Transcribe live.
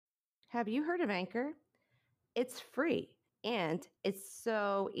Have you heard of Anchor? It's free and it's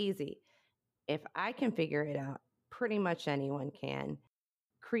so easy. If I can figure it out, pretty much anyone can.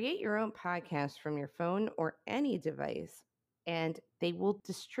 Create your own podcast from your phone or any device, and they will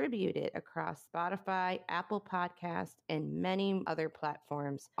distribute it across Spotify, Apple Podcast, and many other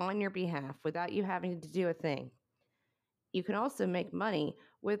platforms on your behalf without you having to do a thing. You can also make money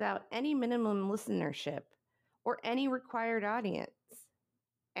without any minimum listenership or any required audience.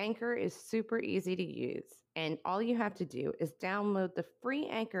 Anchor is super easy to use, and all you have to do is download the free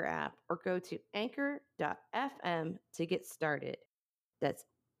Anchor app or go to anchor.fm to get started. That's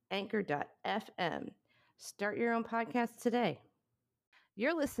anchor.fm. Start your own podcast today.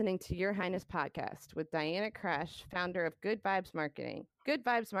 You're listening to Your Highness Podcast with Diana Crash, founder of Good Vibes Marketing. Good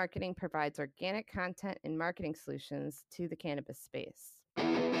Vibes Marketing provides organic content and marketing solutions to the cannabis space.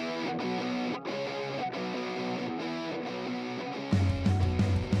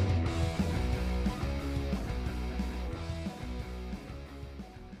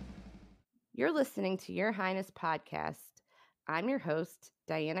 You're listening to Your Highness Podcast. I'm your host,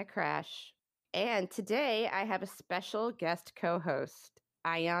 Diana Crash, and today I have a special guest co-host,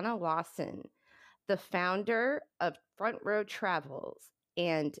 Ayana Lawson, the founder of Front Row Travels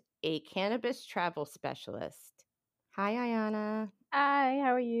and a cannabis travel specialist. Hi, Ayana. Hi,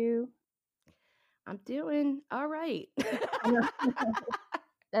 how are you? I'm doing all right.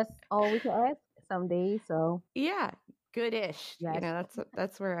 That's all we can ask some days, so Yeah, good-ish. yes. You know,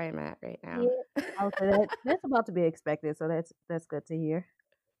 that's where I'm at right now. Yeah, I would say that's about to be expected, so that's good to hear.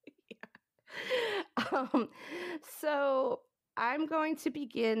 So I'm going to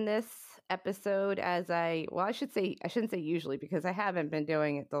begin this episode as I shouldn't say usually because I haven't been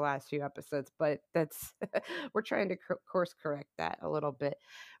doing it the last few episodes, but that's we're trying to course correct that a little bit.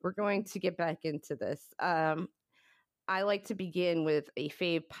 We're going to get back into this. I like to begin with a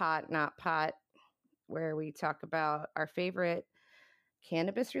fave pot, not pot, where we talk about our favorite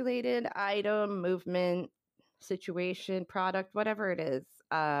cannabis related item, movement, situation, product, whatever it is,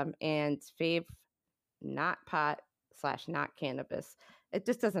 and fave not pot / not cannabis. It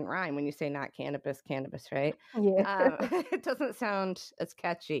just doesn't rhyme when you say not cannabis, right? Yeah, It doesn't sound as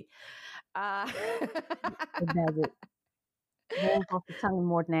catchy. it does it. Rolls off the tongue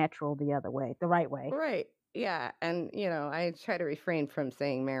more natural the other way, the right way. Right. Yeah. And, I try to refrain from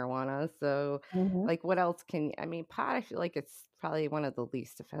saying marijuana. So, Mm-hmm. like, what else pot, I feel like it's probably one of the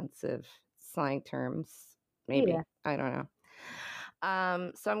least offensive slang terms. Maybe. Yeah. I don't know.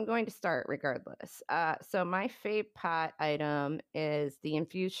 So I'm going to start regardless. So my fave pot item is the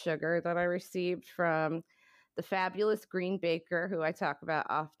infused sugar that I received from the fabulous Green Baker, who I talk about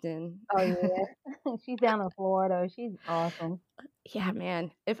often. Oh yeah, she's down in Florida. She's awesome. Yeah,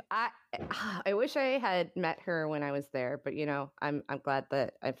 man. If I wish I had met her when I was there, but I'm glad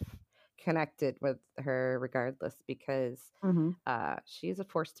that I've connected with her regardless because she's a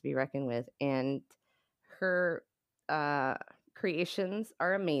force to be reckoned with, and her creations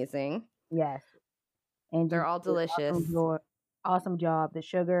are amazing. Yes, and they're all delicious. Awesome job. The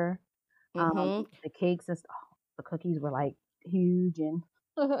sugar, the cakes and the cookies were like huge and.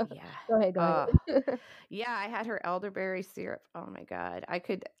 Yeah. Go ahead. Yeah, I had her elderberry syrup. Oh my God. I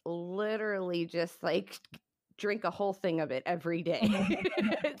could literally just like drink a whole thing of it every day.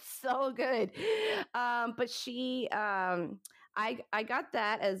 It's so good. But she I got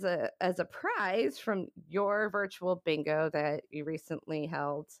that as a prize from your virtual bingo that you recently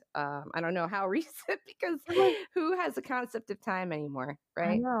held. I don't know how recent because who has a concept of time anymore,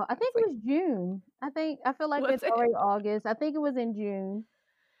 right? I know. I think it was June. I feel like it's already August. I think it was in June.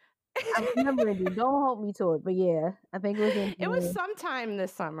 I remember it. Don't hold me to it, but yeah, I think it was in June. It was sometime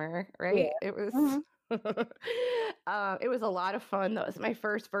this summer, right? Yeah. It was. It was a lot of fun. That was my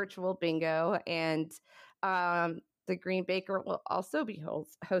first virtual bingo, and the Green Baker will also be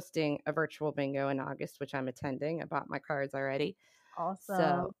hosting a virtual bingo in August, which I'm attending. I bought my cards already. Awesome.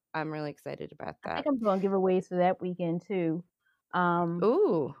 So I'm really excited about that. I think I'm doing giveaways for that weekend too.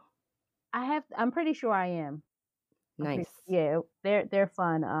 Ooh. I'm pretty sure I am. Nice. Yeah, they're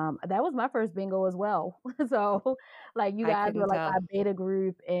fun. That was my first bingo as well. So like you guys were like my beta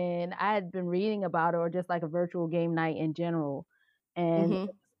group, and I had been reading about it, or just like a virtual game night in general. And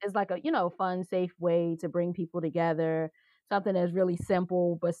it's like a fun, safe way to bring people together. Something that's really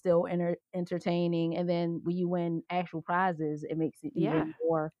simple but still entertaining. And then when you win actual prizes, it makes it even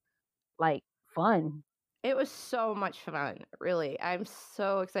more like fun. It was so much fun, really. I'm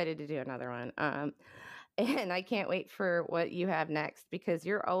so excited to do another one. And I can't wait for what you have next because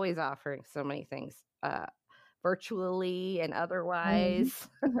you're always offering so many things virtually and otherwise.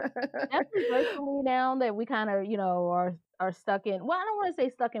 Definitely virtually now that we kind of, are are stuck in, well, I don't want to say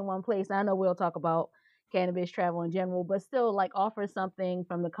stuck in one place. I know we'll talk about cannabis travel in general, but still like offer something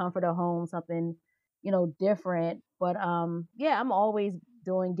from the comfort of home, something, different. But yeah, I'm always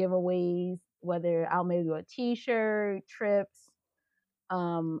doing giveaways, whether I'll maybe do a t-shirt, trips.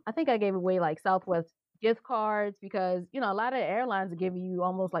 I think I gave away like Southwest gift cards because, a lot of airlines are giving you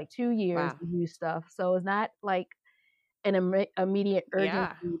almost like 2 years Wow. to use stuff. So it's not like an immediate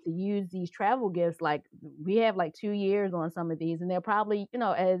urgency to use these travel gifts. Like we have like 2 years on some of these, and they'll probably,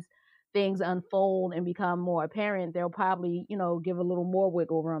 as things unfold and become more apparent, they'll probably, give a little more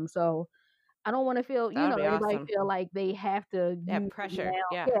wiggle room. So I don't want to feel, That would be everybody awesome. feel like they have to use Pressure. now.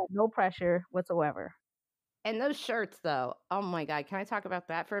 Yeah, no pressure whatsoever. And those shirts, though, oh my God, can I talk about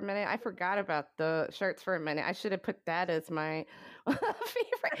that for a minute? I forgot about the shirts for a minute. I should have put that as my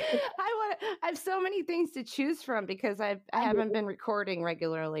favorite. I have so many things to choose from because I haven't been recording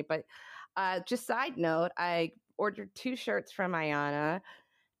regularly. But just side note, I ordered 2 shirts from Ayana.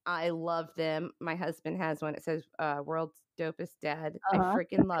 I love them. My husband has one. It says "World's Dopest Dad." I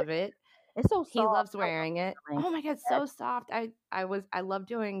freaking love it. It's so soft. He loves wearing it. Oh my God, so soft. I love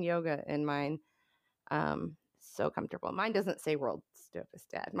doing yoga in mine. So comfortable. Mine doesn't say "World's Dopest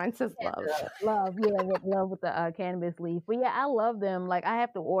Dad." Mine says "Love." Love, yeah, with love with the cannabis leaf. But yeah, I love them. Like I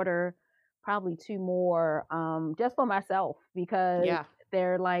have to order probably 2 more, just for myself because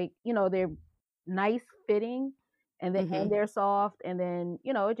they're like, they're nice fitting, and then and they're soft, and then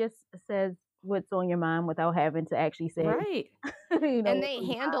it just says what's on your mind without having to actually say right. And they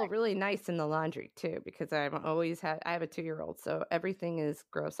handle really nice in the laundry too, because I have a 2-year-old, so everything is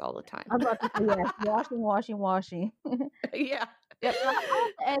gross all the time. I'm about to say yes, washing. Yeah. Yep. I'll have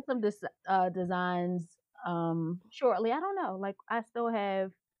to add some designs shortly. I don't know. Like I still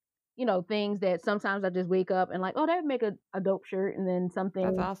have, things that sometimes I just wake up and like, oh, that would make a dope shirt, and then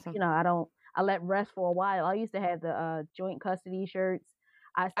something, that's awesome. I let rest for a while. I used to have the joint custody shirts.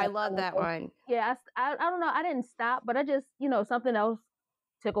 I love that one. Yeah, I don't know. I didn't stop, but I just, something else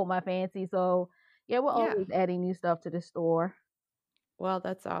tickled my fancy. So yeah, we're always adding new stuff to the store. Well,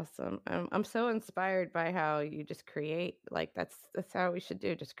 that's awesome. I'm so inspired by how you just create. Like that's how we should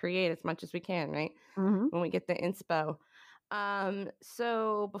do. Just create as much as we can, right? When we get the inspo.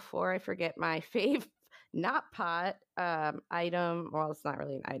 So before I forget, my fave not pot item. Well, it's not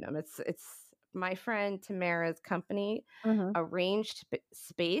really an item. It's my friend Tamara's company, Arranged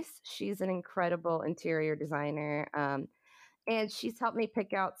Space. She's an incredible interior designer. And she's helped me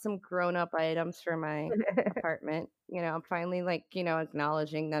pick out some grown-up items for my apartment. I'm finally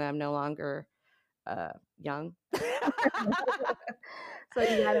acknowledging that I'm no longer young. So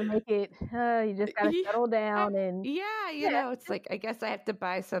you gotta make it, you just gotta settle down and it's like, I guess I have to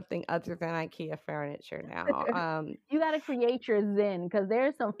buy something other than IKEA furniture now. You gotta create your zen, because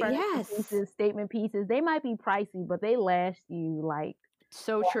there's some furniture pieces, statement pieces, they might be pricey, but they last you like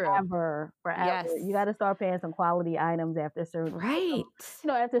so forever. Yes. You got to start paying some quality items after a certain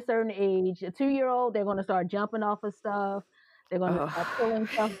after a certain age. A 2-year-old, they're going to start jumping off of stuff. They're going to start pulling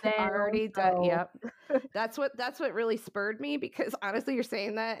stuff down. Already done. Yep. That's what really spurred me, because honestly, you're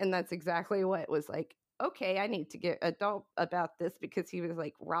saying that, and that's exactly what was like. Okay, I need to get adult about this, because he was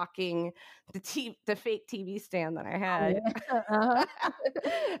like rocking the fake TV stand that I had.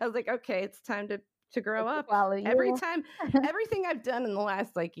 I was like, okay, it's time to grow up. Everything I've done in the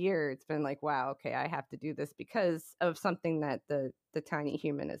last year, it's been like, wow, okay, I have to do this because of something that the tiny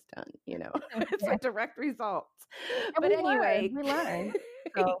human has done. It's a direct result. But anyway, we learn.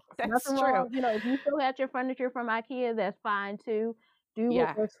 So that's true. Wrong. If you still have your furniture from IKEA, that's fine too. Do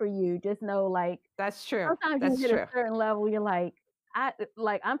what works for you. Just know, that's true. Sometimes you hit a certain level, you're like,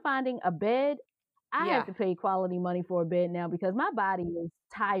 I'm finding a bed. I have to pay quality money for a bed now because my body is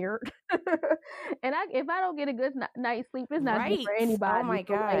tired. And if I don't get a good night's sleep, it's not good for anybody. Oh my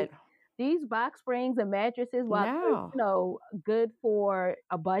God. These box springs and mattresses, while good for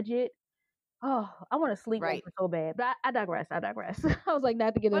a budget, I want to sleep so bad. But I digress. I was like,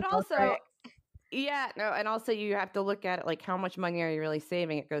 not to get into also, and also you have to look at it how much money are you really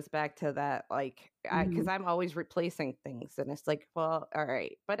saving? It goes back to that, because I'm always replacing things, and it's like, well, all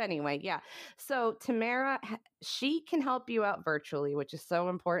right. But anyway, so Tamara, she can help you out virtually, which is so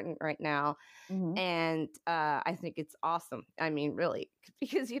important right now. And I think it's awesome. I mean, really,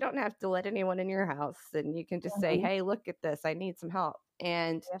 because you don't have to let anyone in your house, and you can just say, hey, look at this, I need some help.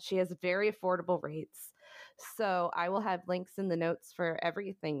 And she has very affordable rates. So I will have links in the notes for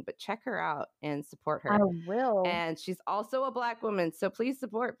everything, but check her out and support her. I will. And she's also a Black woman, so please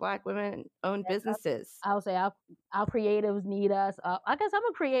support Black women-owned businesses. I'll say our creatives need us. I guess I'm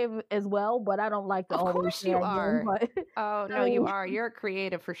a creative as well, but I don't like to always. Of course you are. Oh no, you are. You're a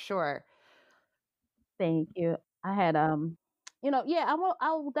creative for sure. Thank you. I had yeah,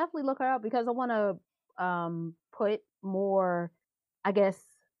 I'll definitely look her up because I want to put more, I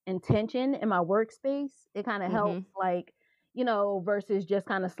guess, intention in my workspace. It kind of helps, Mhm. like, versus just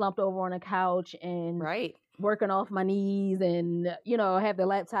kind of slumped over on a couch and Right. working off my knees and have the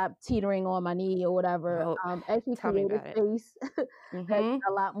laptop teetering on my knee or whatever. Oh, Actually tell me create a about it. space that's Mhm.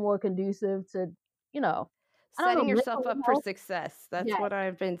 a lot more conducive to, you know, I don't know, Setting yourself mental up for health. success. That's Yes. what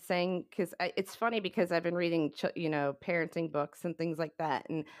I've been saying because it's funny because I've been reading, parenting books and things like that,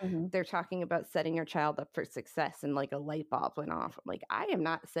 and Hmm. they're talking about setting your child up for success, and like a light bulb went off. I'm like, I am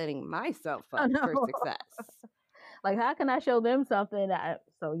not setting myself I up for know. success. Like, how can I show them something?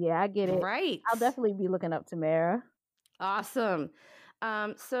 So yeah, I get it. Right. I'll definitely be looking up Tamara. Awesome.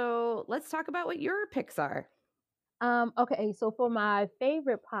 So let's talk about what your picks are. Okay, so for my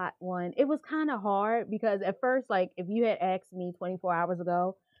favorite pot one, it was kind of hard because at first, like, if you had asked me 24 hours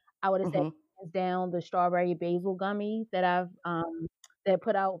ago, I would have said Mhm. hands down the strawberry basil gummy that I've that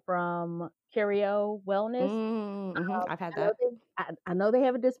put out from Curio Wellness. Mhm. I've had I know that. I know they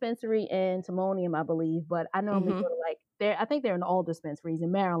have a dispensary in Timonium, I believe, but I normally Mhm. go to, like, I think they're in all dispensaries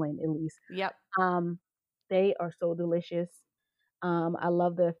in Maryland at least. Yep. Um, they are so delicious. I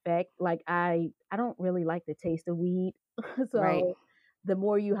love the effect. Like, I don't really like the taste of weed, Right. so the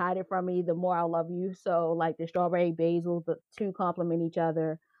more you hide it from me, the more I love you. So, like, the strawberry basil, the two complement each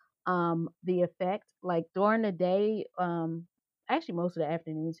other. The effect, like, during the day, actually most of the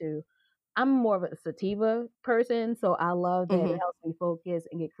afternoon too. I'm more of a sativa person, so I love that it Mhm. helps me focus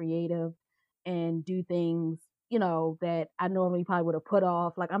and get creative and do things, that I normally probably would have put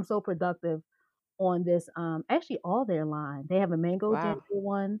off. Like, I'm so productive on this, actually all their line. They have a mango ginger Wow.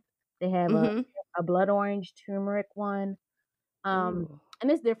 one, they have Mhm. a blood orange turmeric one, Ooh.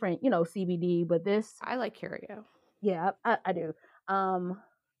 and it's different, CBD, but this, I like Curio. yeah, I do. Um,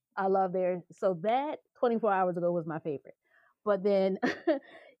 I love their, so that 24 hours ago was my favorite. But then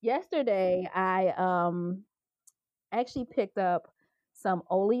yesterday I actually picked up some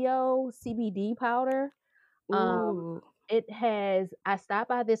Oleo CBD powder. Um, Ooh. I stopped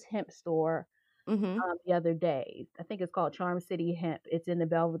by this hemp store Mhm. the other day. I think it's called Charm City Hemp. It's in the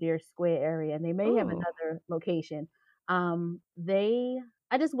Belvedere Square area, and they may have Ooh. another location.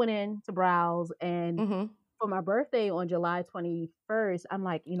 I just went in to browse, and Mhm. for my birthday on July 21st, I'm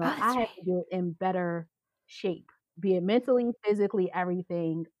like, Oh, I that's have right. to get in better shape, be it mentally, physically,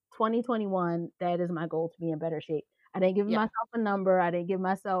 everything. 2021, that is my goal, to be in better shape. I didn't give Yeah. myself a number. I didn't give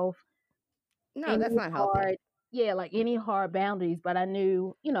myself No, that's any not healthy. hard, yeah, like any hard boundaries, but I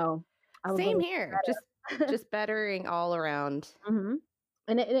knew, I was Same going here. to. Just bettering all around. Hmm.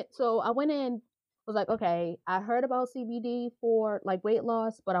 So I went in, was like, okay, I heard about CBD for, like, weight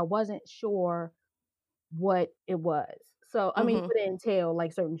loss, but I wasn't sure what it was. So, I mean, Mhm. what it entailed,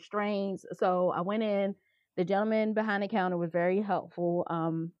 like certain strains. So I went in, the gentleman behind the counter was very helpful.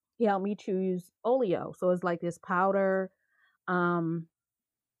 He helped me choose Oleo. So it's like this powder, um,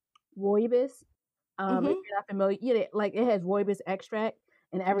 rooibos. If Mhm. you're not familiar, yeah, like, it has rooibos extract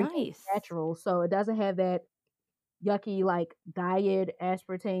and everything's Nice. natural. So it doesn't have that yucky, like, diet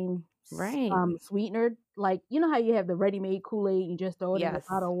aspartame Right. sweetener. Like, you know how you have the ready-made Kool-Aid, you just throw it in a Yes.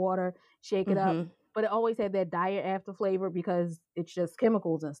 pot of water, shake it up, Mhm. but it always had that diet after flavor because it's just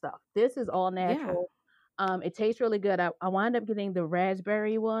chemicals and stuff. This is all Yeah. natural. It tastes really good. I wound up getting the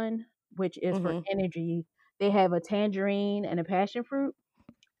raspberry one, which is for Mhm. energy. They have a tangerine and a passion fruit.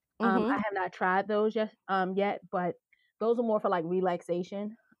 I Mhm. have not tried those yet, but those are more for, like,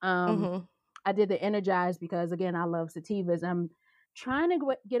 relaxation. Um, Mhm. I did the energized because, again, I love sativas. I'm trying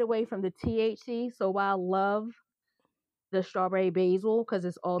to get away from the THC. So while I love the strawberry basil because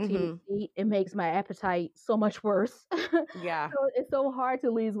it's all Mhm. THC, it makes my appetite so much worse. Yeah. So it's so hard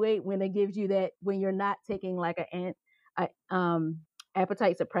to lose weight when it gives you that, when you're not taking, like,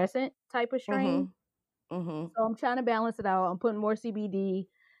 appetite suppressant type of strain. Mhm. Mhm. So I'm trying to balance it out. I'm putting more CBD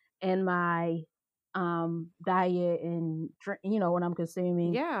in my diet and when I'm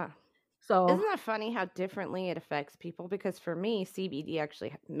consuming. Yeah. So Isn't that funny how differently it affects people? Because for me, CBD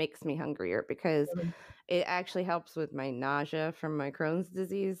actually makes me hungrier because it actually helps with my nausea from my Crohn's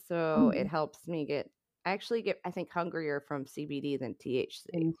disease. So it mhm, helps me I actually get, I think, hungrier from CBD than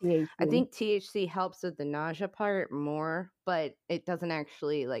THC. and I THC. think THC helps with the nausea part more, but it doesn't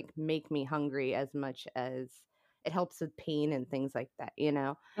actually like make me hungry as much as it helps with pain and things like that.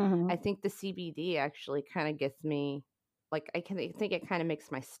 Mhm, I think the CBD actually kind of gets me like I think it kind of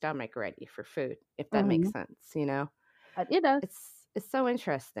makes my stomach ready for food, if that makes mhm. sense. It does. It's so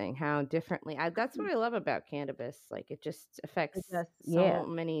interesting how differently that's what Mhm. I love about cannabis. Like it just It affects does. Yeah. so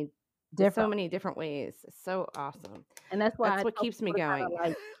many. different. So many different ways. It's so awesome. And that's why what keeps me going.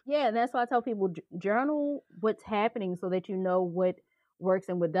 That's why I tell people journal what's happening so that you know what works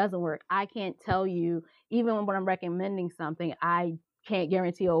and what doesn't work. I can't tell you, even when I'm recommending something, I can't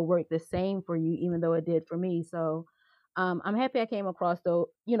guarantee it'll work the same for you, even though it did for me. So I'm happy I came across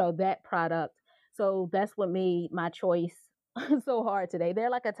that product. So that's what made my choice so hard today. They're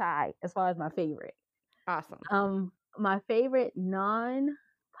like a tie as far as my favorite. Awesome. My favorite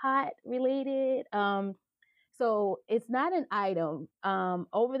non-pot related. So it's not an item.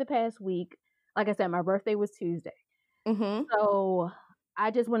 Over the past week, like I said, my birthday was Tuesday. Mm-hmm. So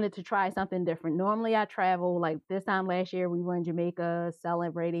I just wanted to try something different. Normally I travel, like this time last year, we were in Jamaica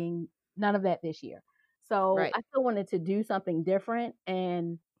celebrating. None of that this year. So right. I still wanted to do something different.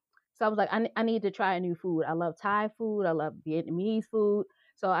 And so I was like, I need to try a new food. I love Thai food. I love Vietnamese food.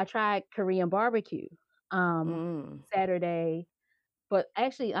 So I tried Korean barbecue Saturday. But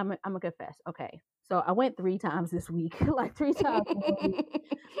actually, I'm gonna confess. Okay, so I went 3 times this week, like 3 times this week.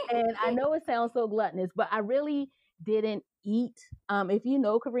 And I know it sounds so gluttonous, but I really didn't eat. If you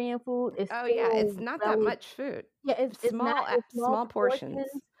know Korean food, it's it's not that much food. Yeah, it's small portions.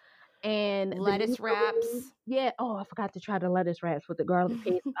 And lettuce wraps. Yeah. Oh, I forgot to try the lettuce wraps with the garlic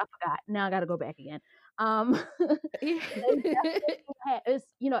paste. I forgot. Now I got to go back again. It's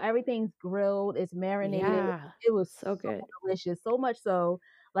everything's grilled. It's marinated. Yeah, it was so good, delicious. So much so,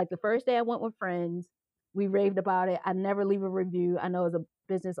 like the first day I went with friends, we raved about it. I never leave a review. I know as a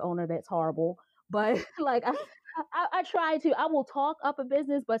business owner that's horrible, but like I try to. I will talk up a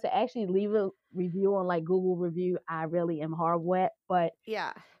business, but to actually leave a review on like Google review, I really am horrible at. But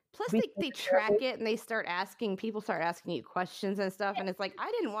yeah. Plus, they track it and people start asking you questions and stuff. And it's like, I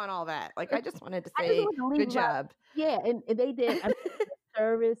didn't want all that. Like, I just wanted to say, good job. Yeah. And they did. The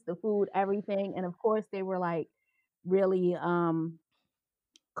service, the food, everything. And of course, they were like really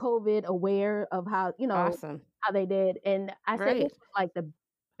COVID aware of how, awesome. how they did. And I said this was like the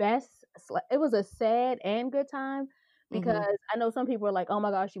best. It was a sad and good time because I know some people are like, oh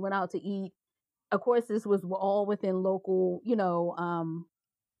my gosh, you went out to eat. Of course, this was all within local,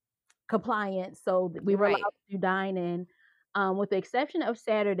 compliance, so we were allowed to dine in, with the exception of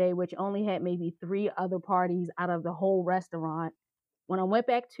Saturday, which only had maybe 3 other parties out of the whole restaurant. When I went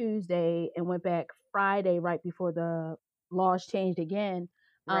back Tuesday and went back Friday right before the laws changed again,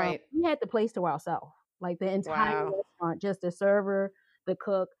 we had the place to ourselves, like the entire restaurant, just the server, the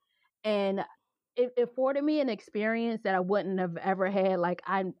cook, and it afforded me an experience that I wouldn't have ever had. Like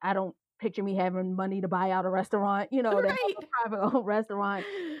I don't picture me having money to buy out a restaurant, that have a private owned restaurant.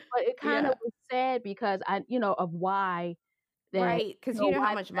 But it kind of was sad because of why that. Because you know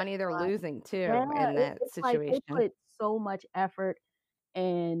how much money they're losing too in that situation. Like they put so much effort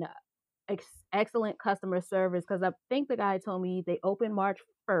and excellent customer service, because I think the guy told me they opened March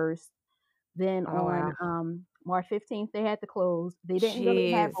 1st, then on March 15th they had to close. They didn't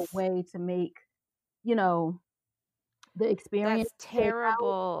really have a way to make the experience. That's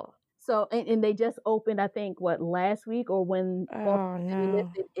terrible. So, and they just opened, I think, last week or when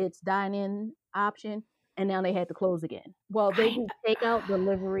lifted its dine-in option, and now they had to close again. Well, they do takeout,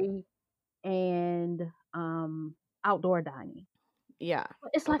 delivery, and outdoor dining. Yeah.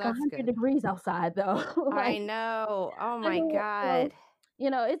 It's like 100 degrees outside, though. I know. Oh my God.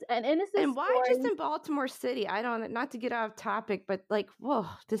 It's and why just in Baltimore City? I don't, not to get off topic, but like, whoa,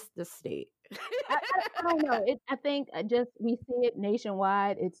 this state. I don't know. I think just we see it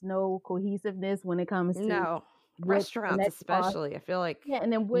nationwide. It's no cohesiveness when it comes to restaurants, especially. I feel like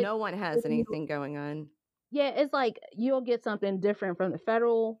and then no one has anything going on. Yeah, it's like you'll get something different from the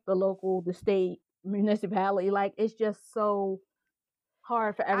federal, the local, the state, municipality. Like it's just so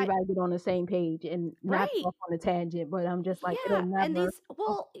hard for everybody to get on the same page and not off on a tangent. But I'm just like, it'll never. And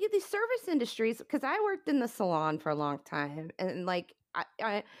these service industries, because I worked in the salon for a long time, and like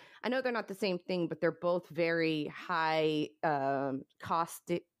I know they're not the same thing, but they're both very high cost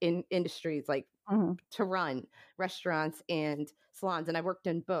in industries, like to run restaurants and salons. And I worked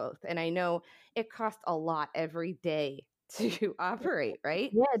in both, and I know it costs a lot every day to operate, right?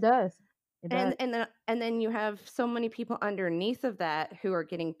 Yeah, it does. And then you have so many people underneath of that who are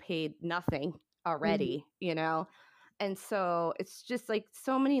getting paid nothing already, And so it's just like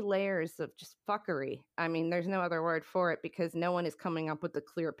so many layers of just fuckery. I mean, there's no other word for it, because no one is coming up with a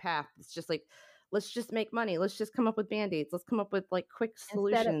clear path. It's just like, let's just make money. Let's just come up with Band-Aids. Let's come up with like quick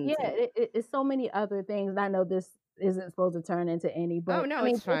solutions. It's so many other things. I know this isn't supposed to turn into any, but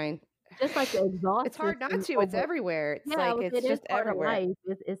it's fine. Just like the exhaust. It's hard not to. It's everywhere. It's just everywhere.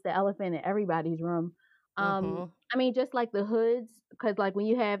 It's the elephant in everybody's room. I mean, just like the hoods, because like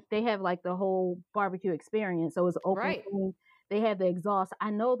when they have like the whole barbecue experience, so it's open. they had the exhaust. I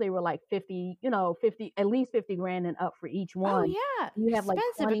know they were like 50, 50, at least 50 grand and up for each Oh one. yeah, You have like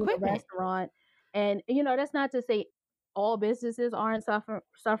expensive 20 in the equipment. restaurant. And, that's not to say all businesses aren't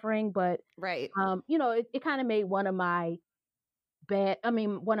suffering, but, Right. it kind of made one of my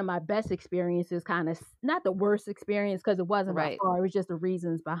best experiences, kind of not the worst experience because it wasn't by Right. far. It was just the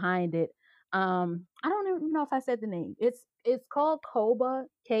reasons behind it. I don't even know if I said the name. It's called Koba,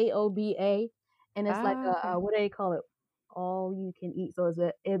 Koba, and it's like Oh, okay. what do they call it? All you can eat. So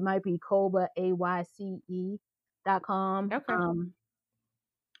it might be Koba AYCE.com. Okay.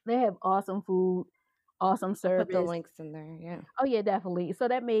 They have awesome food, awesome I'll put the service. links in there. Yeah. Oh yeah, definitely. So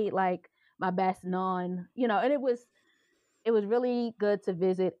that made like my best and it was really good to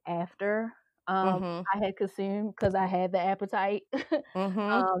visit after Mhm. I had consumed because I had the appetite.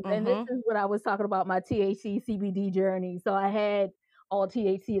 Mhm. And this Mhm. is what I was talking about, my THC CBD journey. So I had all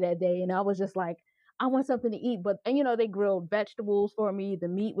THC that day, and I was just like, I want something to eat. But they grilled vegetables for me. The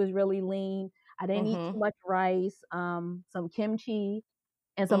meat was really lean. I didn't eat too Mhm. much rice, some kimchi,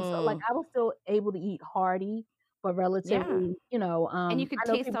 and like Mm. I was still able to eat hearty, but Yeah. relatively, And you could I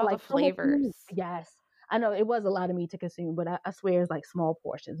know taste people are all the like so much meat. flavors. Yes, I know it was a lot of meat to consume, but I swear it's like small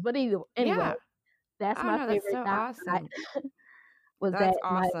portions. But anyway, Yeah. that's Oh my no, that's favorite so diet. awesome. Was That's that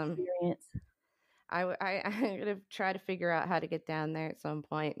my awesome. experience? I'm gonna try to figure out how to get down there at some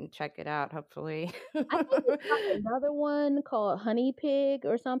point and check it out, hopefully. I think it's like another one called Honey Pig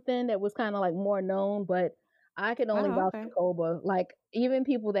or something that was kind of like more known, but I can only Oh, vouch for okay. Koba. Like even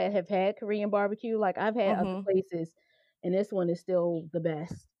people that have had Korean barbecue, like I've had other Mhm. places, and this one is still the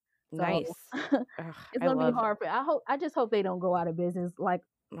best. So Nice. Ugh, it's I gonna be love hard for. I just hope they don't go out of business. Like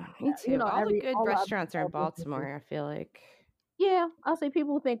me too. All the good all the other restaurants are in small businesses. Baltimore, I feel like. Yeah, I'll say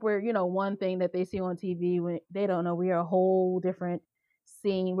people think we're, one thing that they see on TV when they don't know we are a whole different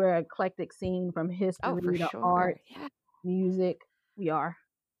scene. We're an eclectic scene from Oh, history for to art, sure. Yeah. music. We are.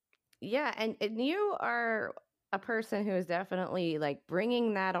 Yeah, and you are a person who is definitely like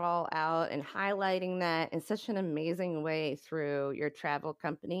bringing that all out and highlighting that in such an amazing way through your travel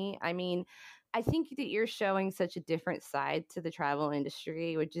company. I mean, I think that you're showing such a different side to the travel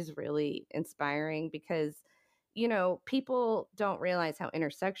industry, which is really inspiring because people don't realize how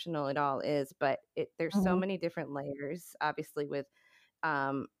intersectional it all is, but there's so Mhm, many different layers, obviously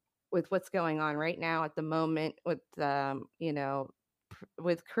um with what's going on right now at the moment with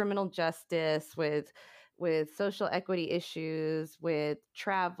with criminal justice, with social equity issues, with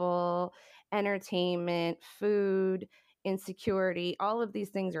travel, entertainment, food, insecurity. All of these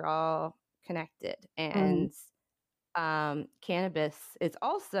things are all connected, mhm, and cannabis is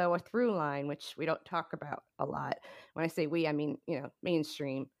also a through line, which we don't talk about a lot. When I say we, I mean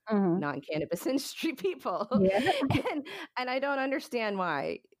mainstream mhm. non-cannabis industry people, Yeah. and I don't understand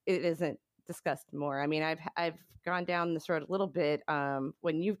why it isn't discussed more. I mean, I've gone down this road a little bit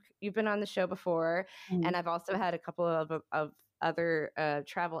when you've been on the show before, Mhm, and I've also had a couple of other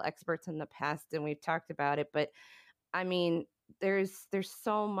travel experts in the past, and we've talked about it. But I mean, there's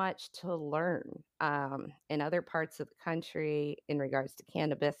so much to learn in other parts of the country in regards to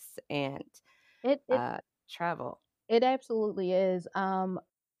cannabis and It it uh, travel. it absolutely is.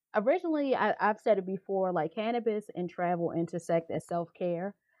 Originally, I've said it before, like cannabis and travel intersect as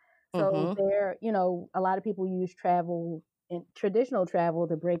self-care. So Mm-hmm. a lot of people use travel and traditional travel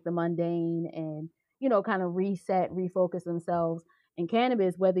to break the mundane and, kind of reset, refocus themselves. And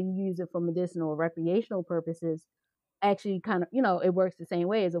cannabis, whether you use it for medicinal or recreational purposes, actually kind of, it works the same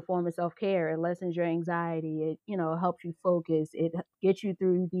way as a form of self care. It lessens your anxiety. It, helps you focus. It gets you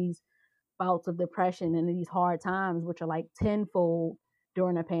through these bouts of depression and these hard times, which are like tenfold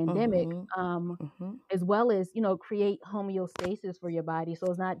during a pandemic, Mm-hmm. Mm-hmm. as well as, create homeostasis for your body. So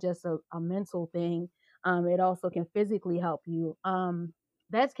it's not just a mental thing. It also can physically help you.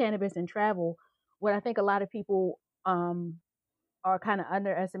 That's cannabis and travel. What I think a lot of people are kind of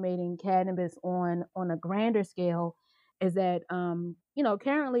underestimating cannabis on a grander scale is that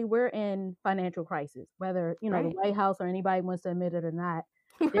currently we're in financial crisis, whether the Right. White House or anybody wants to admit it or not.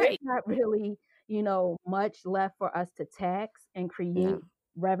 There's Right. not really much left for us to tax and create No.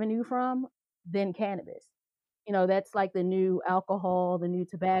 revenue from than cannabis. That's like the new alcohol, the new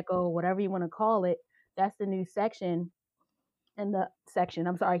tobacco, whatever you want to call it. That's the new section in the section,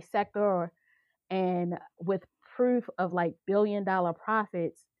 I'm sorry, sector, and with proof of like billion-dollar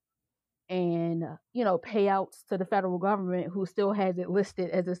profits and payouts to the federal government who still has it listed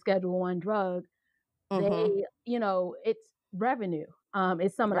as a Schedule 1 drug. Mm-hmm. They, it's revenue.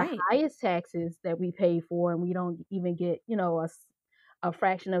 It's some of the Right. highest taxes that we pay for, and we don't even get a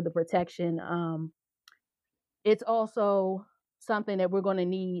fraction of the protection. It's also something that we're going to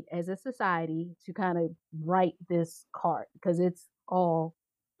need as a society to kind of right this cart, because it's all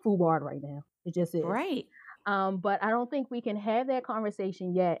foobarred right now. It just is. Right. But I don't think we can have that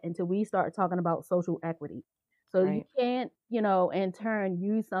conversation yet until we start talking about social equity. So you can't, in turn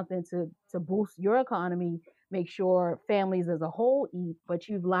use something to boost your economy, make sure families as a whole eat, but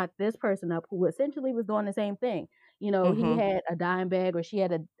you've locked this person up who essentially was doing the same thing. He had a dime bag, or she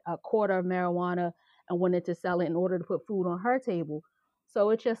had a quarter of marijuana and wanted to sell it in order to put food on her table. So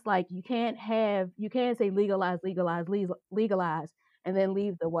it's just like you can't say legalize, legalize, and then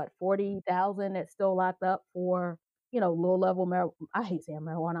leave the 40,000 that's still locked up for low level I hate saying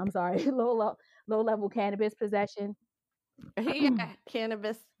marijuana. I'm sorry, low level cannabis possession. Yeah,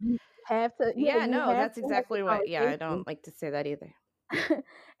 cannabis. You have to. Yeah, no, that's exactly what. Yeah, I don't like to say that either.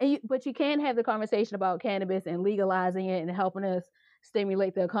 But you can't have the conversation about cannabis and legalizing it and helping us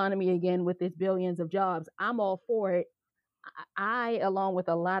stimulate the economy again with its billions of jobs. I'm all for it. I, along with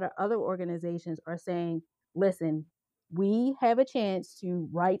a lot of other organizations, are saying, listen, we have a chance to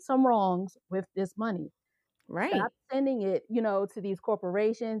right some wrongs with this money. Right. Stop sending it, to these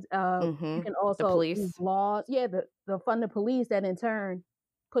corporations. You can also use laws. Yeah, the fund the police that in turn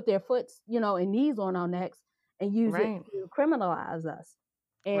put their foots, and knees on our necks and use it to criminalize us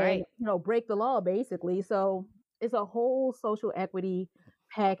and, break the law basically. So it's a whole social equity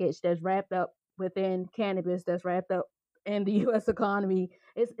package that's wrapped up within cannabis, that's wrapped up in the U.S. economy.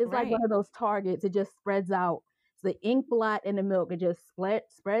 It's like one of those targets. It just spreads out. It's the ink blot in the milk. It just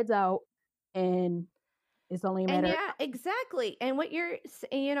spreads out, and it's only a matter. And yeah, exactly. And what you're,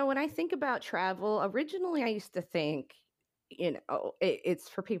 when I think about travel, originally I used to think, it's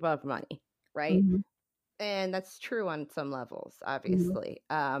for people who have money, right? Mm-hmm. And that's true on some levels, obviously.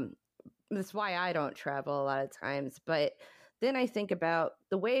 Mm-hmm. That's why I don't travel a lot of times. But then I think about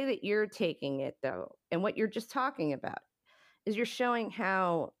the way that you're taking it, though, and what you're just talking about is you're showing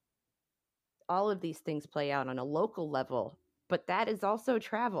how all of these things play out on a local level, but that is also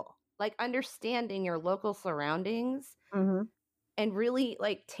travel. Like understanding your local surroundings and really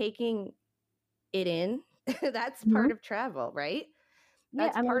like taking it in. That's part of travel, right?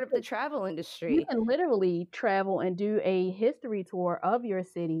 That's part of the travel industry. You can literally travel and do a history tour of your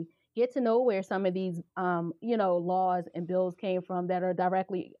city, get to know where some of these, laws and bills came from that are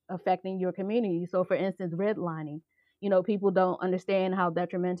directly affecting your community. So, for instance, redlining. People don't understand how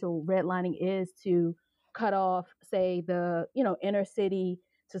detrimental redlining is to cut off, say, the, inner city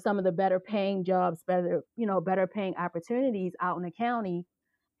to some of the better paying jobs, better paying opportunities out in the county.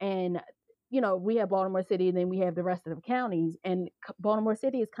 And we have Baltimore City, and then we have the rest of the counties. And Baltimore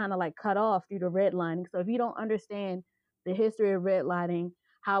City is kind of like cut off due to redlining. So if you don't understand the history of redlining,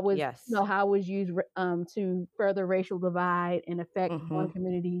 how was used to further racial divide and affect one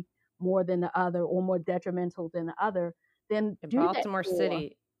community more than the other, or more detrimental than the other, then Baltimore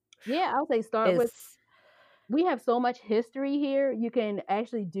City. Yeah, I'll say start with. We have so much history here. You can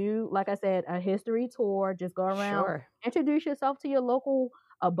actually do, like I said, a history tour. Just go around, introduce yourself to your local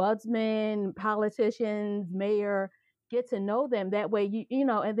ombudsman, politicians, mayor, get to know them. That way,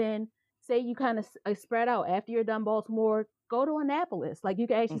 and then say you kind of spread out. After you're done Baltimore, go to Annapolis. Like you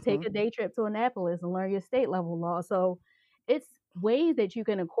can actually take a day trip to Annapolis and learn your state level law. So it's ways that you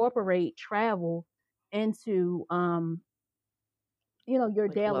can incorporate travel into, your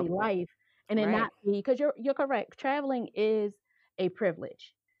like daily life. And then not be, because you're correct. Traveling is a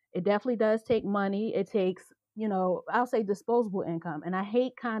privilege. It definitely does take money. It takes, I'll say disposable income. And I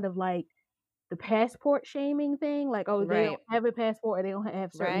hate kind of like the passport shaming thing. Like, oh, they don't have a passport, or they don't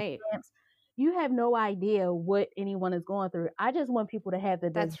have certain stamps. You have no idea what anyone is going through. I just want people to have the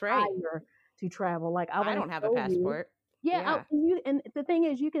desire to travel. Like I don't have a passport. Yeah. And the thing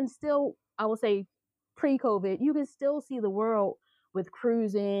is, you can still, I will say pre-COVID, you can still see the world with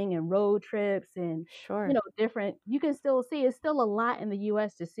cruising and road trips and, different, you can still see, it's still a lot in the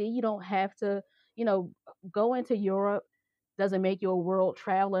U.S. to see. You don't have to, go into Europe. Doesn't make you a world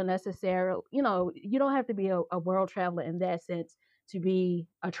traveler necessarily. You don't have to be a world traveler in that sense to be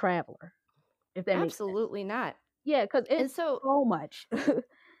a traveler. If that makes sense. Absolutely not. Yeah, because it's so much.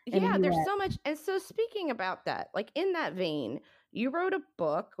 Yeah, there's so much. And so speaking about that, like in that vein, you wrote a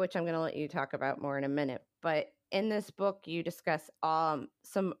book, which I'm going to let you talk about more in a minute, but in this book, you discuss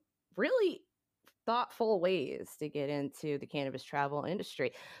some really thoughtful ways to get into the cannabis travel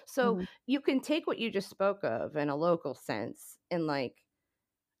industry. So you can take what you just spoke of in a local sense and like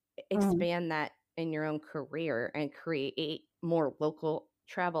expand that in your own career and create more local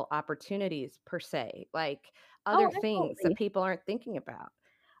travel opportunities per se, like other things that people aren't thinking about.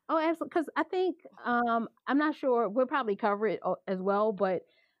 Oh, absolutely. Because I think, I'm not sure, we'll probably cover it as well, but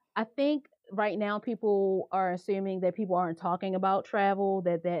I think right now people are assuming that people aren't talking about travel,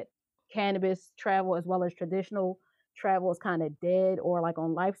 that cannabis travel as well as traditional travel is kind of dead or like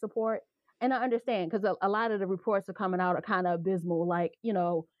on life support. And I understand because a lot of the reports are coming out are kind of abysmal, like,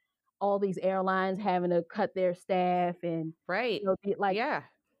 all these airlines having to cut their staff and, Right. like Yeah.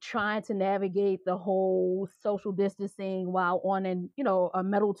 trying to navigate the whole social distancing while on a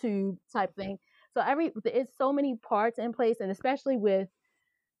metal tube type thing. So it's so many parts in place, and especially with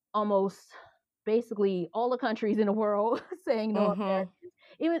almost basically all the countries in the world saying no Mm-hmm. Americans.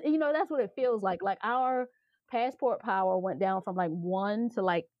 Even that's what it feels like. Like our passport power went down from like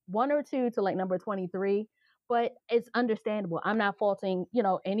one or two to like number 23. But it's understandable. I'm not faulting,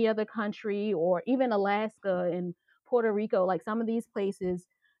 any other country or even Alaska and Puerto Rico, like some of these places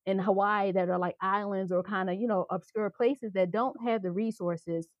in Hawaii that are like islands or kind of, obscure places that don't have the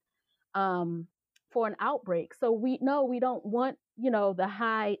resources um, for an outbreak. So we don't want, the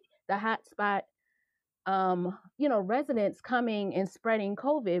hot spot residents coming and spreading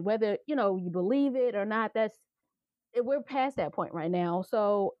COVID, whether, you believe it or not. We're past that point right now.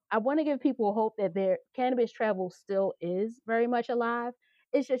 So I want to give people hope that their cannabis travel still is very much alive.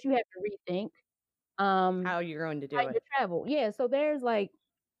 It's just you have to rethink How you're going to how do you it. travel. Yeah. So there's like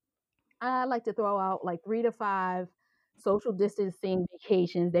I like to throw out like 3 to 5 social distancing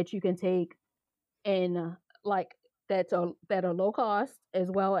vacations that you can take and like that are low cost as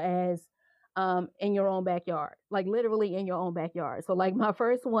well as in your own backyard, like literally in your own backyard. So like my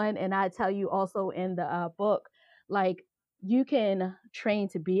first one, and I tell you also in the book, like you can train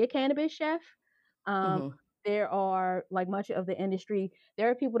to be a cannabis chef. Um, Mm-hmm. there are like much of the industry. There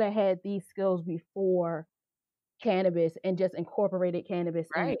are people that had these skills before cannabis and just incorporated cannabis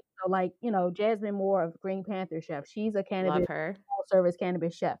in. Right. So like, Jasmine Moore of Green Panther Chef, she's a Love cannabis her. full service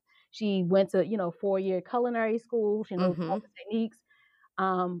cannabis chef. She went to, 4-year culinary school. She knows all Mm-hmm. the techniques.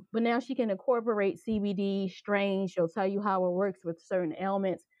 But now she can incorporate CBD strains. She'll tell you how it works with certain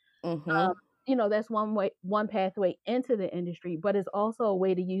ailments. Um, Mm-hmm. that's one pathway into the industry, but it's also a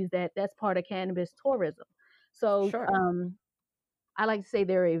way to use that. That's part of cannabis tourism. So Sure. I like to say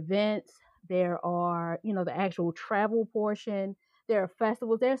there are events, there are, the actual travel portion, there are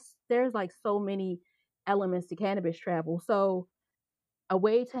festivals. There's like so many elements to cannabis travel. So a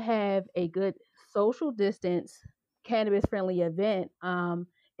way to have a good social distance cannabis friendly event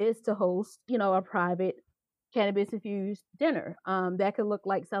is to host, a private cannabis infused dinner. That could look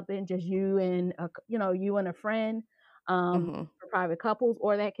like something just you and a friend Mm-hmm. for private couples,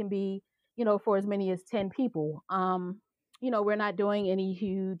 or that can be, for as many as 10 people. We're not doing any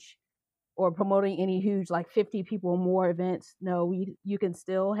huge or promoting any huge like 50 people or more events. No, you can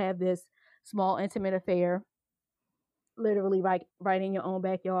still have this small intimate affair literally right in your own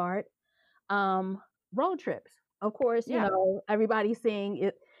backyard. Um, Road trips. Of course, Yeah. everybody's saying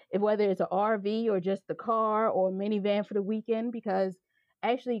it, if whether it's an RV or just the car or minivan for the weekend, because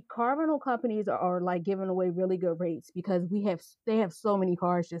actually car rental companies are like giving away really good rates because they have so many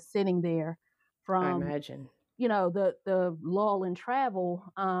cars just sitting there I from imagine. the lull in travel.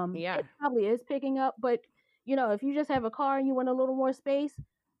 Yeah. It probably is picking up, but if you just have a car and you want a little more space,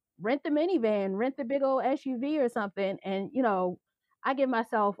 rent the minivan, rent the big old SUV or something. And, I give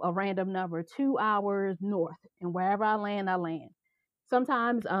myself a random number, 2 hours north, and wherever I land, I land.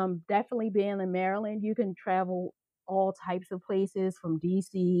 Sometimes, definitely being in Maryland, you can travel all types of places from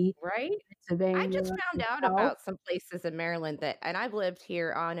DC, Right? I Pennsylvania, just found to out South. about some places in Maryland and I've lived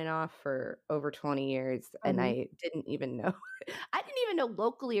here on and off for over 20 years, and Mhm. I didn't even know. I didn't even know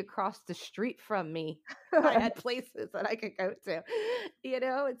locally across the street from me, I had places that I could go to.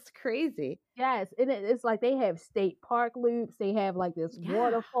 It's crazy. Yes, and it's like they have state park loops. They have like this Yeah.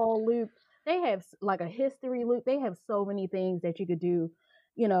 waterfall loop. They have like a history loop. They have so many things that you could do,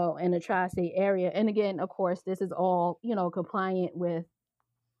 in the tri-state area. And again, of course, this is all compliant with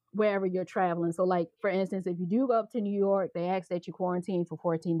wherever you're traveling. So, like for instance, if you do go up to New York, they ask that you quarantine for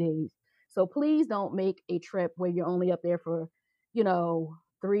 14 days. So please don't make a trip where you're only up there for, you know,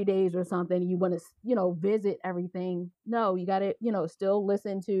 3 days or something. You want to, visit everything. No, you got to, still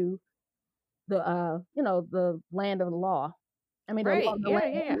listen to the land of the law. I mean, the law Right. of the Yeah,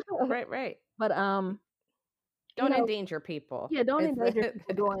 yeah, yeah. land. Right, right. But you Don't know, endanger people. yeah, don't It's endanger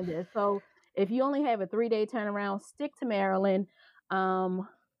people doing this. So if you only have a 3-day turnaround, stick to Maryland. Um,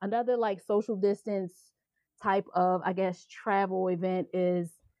 Another like social distance type of, I guess, travel event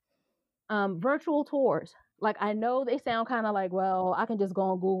is virtual tours. Like I know they sound kind of like, well, I can just go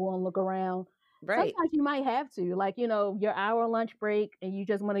on Google and look around. right. Sometimes you might have to, like, your hour lunch break and you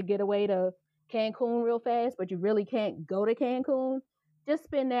just want to get away to Cancun real fast, but you really can't go to Cancun. Just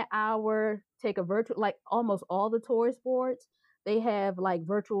spend that hour, take a virtual, like almost all the tourist boards. they have like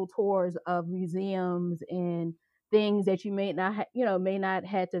virtual tours of museums and things that you may not may not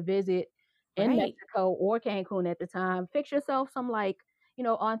had to visit in Right. Mexico or Cancun at the time. Fix yourself some like,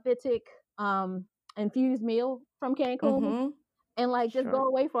 authentic infused meal from Cancun Mm-hmm. and like just Sure. go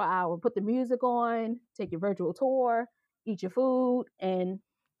away for an hour, put the music on, take your virtual tour, eat your food, and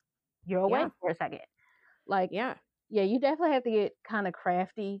you're away Yeah. for a second. Like, Yeah. yeah, you definitely have to get kind of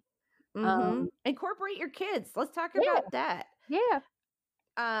crafty. Mm-hmm. Incorporate your kids. Let's talk Yeah, about that. yeah.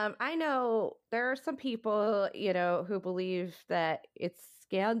 I know there are some people, who believe that it's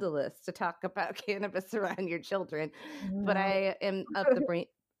scandalous to talk about cannabis around your children, but No. I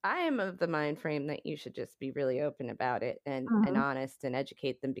am of the mind frame that you should just be really open about it and Mhm, honest and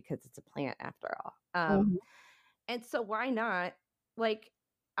educate them because it's a plant after all. mhm, And so why not? Like,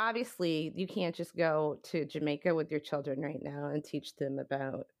 obviously, you can't just go to Jamaica with your children right now and teach them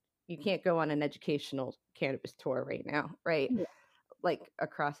about. You can't go on an educational cannabis tour right now, right? yeah. Like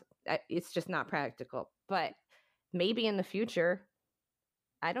across, it's just not practical. But maybe in the future,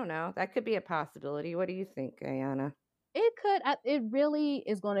 I don't know. That could be a possibility. What do you think, Ayana? It really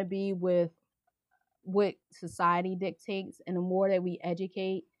is going to be with what society dictates, and the more that we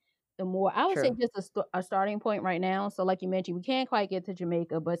educate, the more I would say True. just a starting point right now. So, like you mentioned, we can't quite get to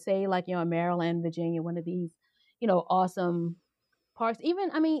Jamaica, but say like in Maryland, Virginia, one of these, awesome parks. Even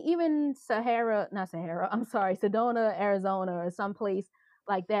not Sahara. I'm sorry, Sedona, Arizona, or someplace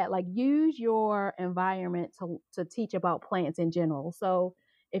like that. Like use your environment to teach about plants in general. So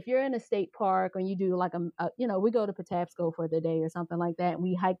if you're in a state park and you do like we go to Patapsco for the day or something like that, and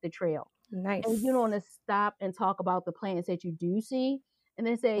we hike the trail, and you Nice. want to stop and talk about the plants that you do see, and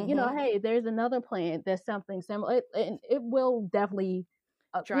then say, Mm-hmm. hey, there's another plant that's something similar. It will definitely,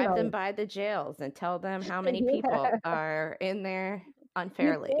 you Drive them know, by the jails and tell them how many people yeah. are in there You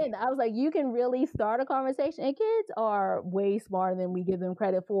unfairly. can. I was like, you can really start a conversation, and kids are way smarter than we give them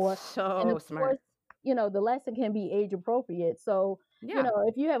credit for. And of So course, smart. the lesson can be age appropriate. So, Yeah.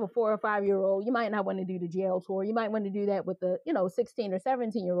 if you have a 4 or 5 year old, you might not want to do the jail tour. You might want to do that with the, 16 or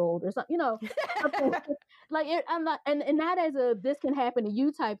 17-year-old or something, something like it. I'm not, and not as a this can happen to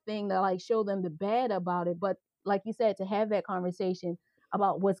you type thing to like show them the bad about it, but like you said, to have that conversation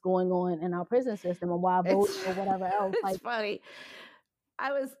about what's going on in our prison system and why It's voting or whatever else. it's Like, funny.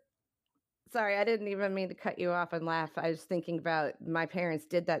 I was sorry, I didn't even mean to cut you off and laugh. I was thinking about my parents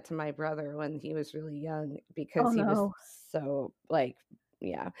did that to my brother when he was really young oh because he was no. so like,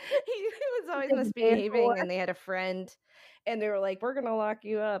 yeah, he was always Take the bad tour. misbehaving, and they had a friend, and they were like, "We're gonna lock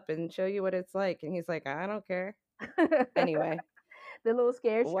you up and show you what it's like," and he's like, "I don't care." Anyway, The little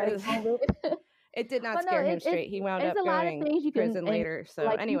scared what straight is moment. it did not But no, scare him straight. He wound it's up a lot of going things you can, prison and later. So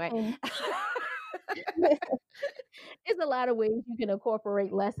like you anyway, can it's a lot of ways you can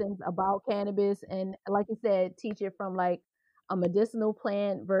incorporate lessons about cannabis, and like you said, teach it from like a medicinal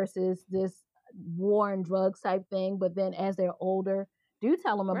plant versus this war and drugs type thing. But then as they're older, do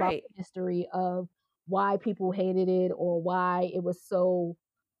tell them about right. the history of why people hated it, or why it was so,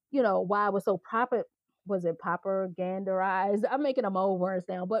 why it was so proper. Was it propagandized? I'm making them old words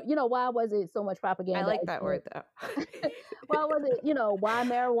now, but why was it so much I propaganda? like that word though. Well, was it, why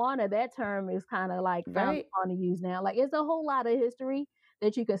marijuana? That term is kind of like found Right. upon to use now. Like, it's a whole lot of history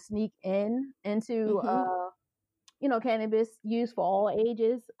that you can sneak into, Hmm. cannabis use for all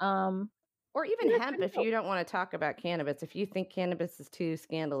ages. Or even That's hemp pretty if dope. you don't want to talk about cannabis. If you think cannabis is too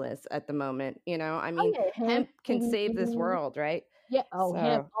scandalous at the moment, I Oh mean, yeah, hemp, hemp can save this CBD, world, right? yeah. Oh,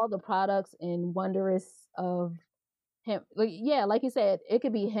 hemp, So, all the products and wondrous of hemp. Like, yeah, like you said, it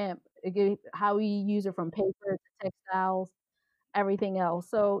could be hemp. It could how we use it from paper to textiles, everything else.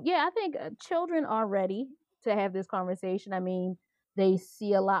 So yeah, I think children are ready to have this conversation. I mean, they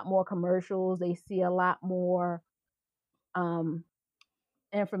see a lot more commercials. They see a lot more um,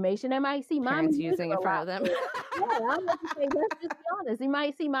 information. They might see mommy parents use it using in a lot front of them. more. Yeah, I'm going to say, let's just be honest. You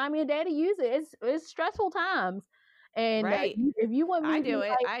might see mommy and daddy use it. It's stressful times, and Right. if you want me I to be do it.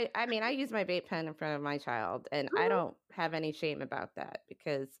 like, I mean, I use my vape pen in front of my child, and I mhm, don't have any shame about that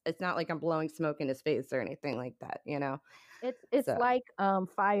because it's not like I'm blowing smoke in his face or anything like that. it's So, like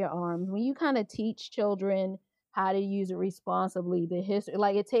firearms. When you kind of teach children how to use it responsibly, the history,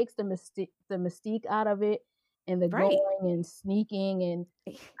 like it takes the mystique out of it, and the right. going and sneaking, and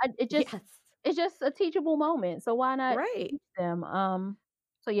it just Yes. it's just a teachable moment. So why not Right. teach them?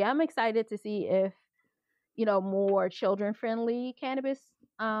 So yeah, I'm excited to see if more children friendly cannabis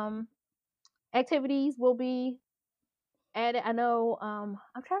um activities will be added. I know, I'm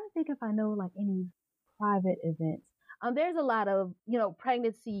trying to think if I know like any private events. There's a lot of,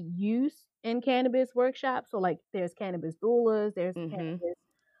 pregnancy use in cannabis workshops. So like there's cannabis doulas, there's Mhm. cannabis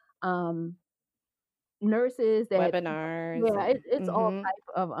um nurses that, Webinars yeah, and it's all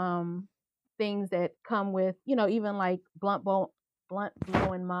type of things that come with, even like blunt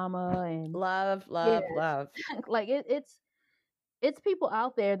blowing mama and love, yeah, love, love. like it's people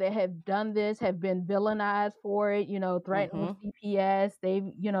out there that have done this, have been villainized for it, threatened with Hmm. CPS.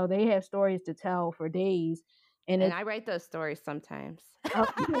 They have stories to tell for days, and And it's I write those stories sometimes. uh,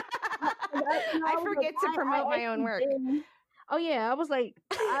 I I was like, forget to promote I my own actually work. did. Oh yeah, I was like,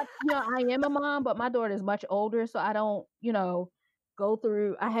 I am a mom, but my daughter is much older, so I don't, go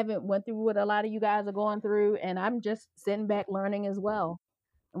through. I haven't went through what a lot of you guys are going through, and I'm just sitting back learning as well.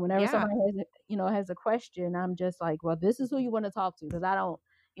 And whenever Yeah. somebody has a question, I'm just like, well, this is who you want to talk to because I don't,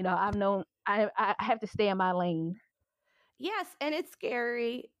 I've known I have to stay in my lane. Yes, and it's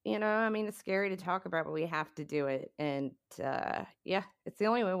scary, I mean, it's scary to talk about, but we have to do it. And yeah, it's the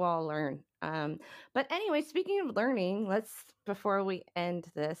only way we'll all learn. But anyway, speaking of learning, before we end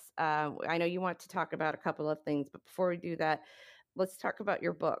this, I know you want to talk about a couple of things, but before we do that, let's talk about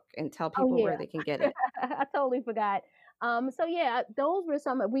your book and tell Oh people yeah, where they can get it. I totally forgot. So yeah, those were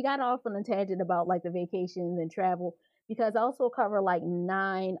some. We got off on a tangent about like the vacations and travel because I also cover like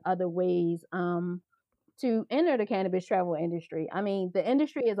 9 other ways to enter the cannabis travel industry. I mean, the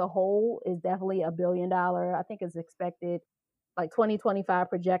industry as a whole is definitely $1 billion. I think it's expected like 2025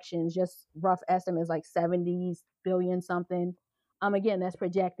 projections, just rough estimates like 70 billion something. Again, that's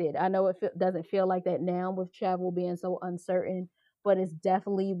projected. I know doesn't feel like that now with travel being so uncertain, but it's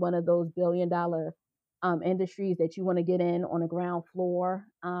definitely one of those $1 billion industries that you want to get in on the ground floor.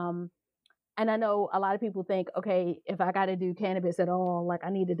 And I know a lot of people think, okay, if I got to do cannabis at all, like I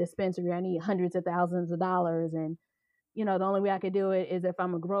need a dispensary, I need hundreds of thousands of dollars, and the only way I could do it is if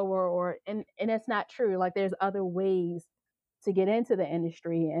I'm a grower, and that's not true. Like there's other ways to get into the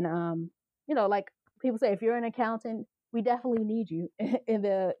industry, and like people say, if you're an accountant, we definitely need you in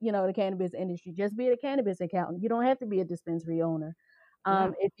the the cannabis industry. Just be a cannabis accountant. You don't have to be a dispensary owner.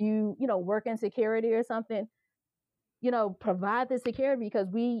 No. If you work in security or something, provide the security because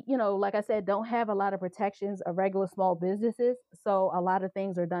we, like I said, don't have a lot of protections of regular small businesses. So a lot of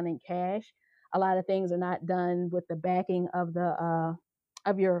things are done in cash. A lot of things are not done with the backing of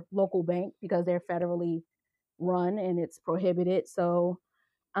of your local bank because they're federally run and it's prohibited. So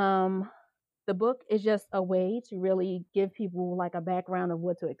um, the book is just a way to really give people like a background of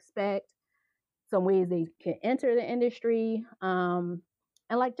what to expect, some ways they can enter the industry,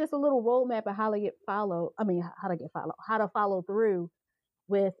 and like just a little roadmap of how to get follow. I mean, how to follow through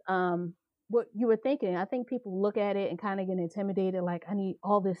with what you were thinking. I think people look at it and kind of get intimidated, like I need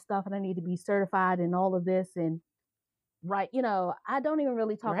all this stuff and I need to be certified and all of this. And right, I don't even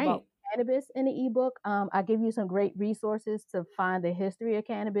really talk Right. about cannabis in the ebook. I give you some great resources to find the history of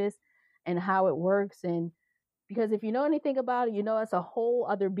cannabis and how it works, and because if you know anything about it, it's a whole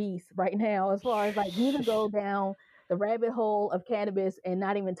other beast right now as far as like you can go down the rabbit hole of cannabis and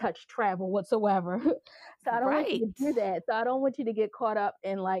not even touch travel whatsoever. So I don't want you Right. to do that. So I don't want you to get caught up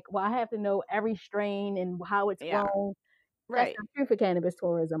in like, well, I have to know every strain and how it's Yeah. grown. That's Right. not true for cannabis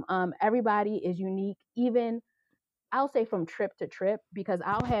tourism. Everybody is unique, even I'll say from trip to trip, because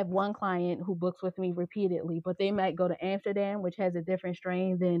I'll have one client who books with me repeatedly, but they might go to Amsterdam, which has a different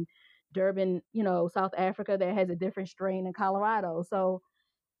strain than Durban, South Africa, that has a different strain in Colorado. So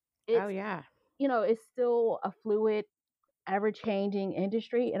Oh, it's, yeah. it's still a fluid, ever changing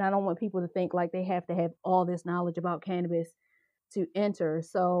industry. And I don't want people to think like they have to have all this knowledge about cannabis to enter.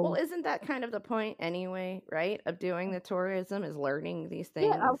 Well, So isn't that kind of the point anyway, right? Of doing the tourism is learning these yeah,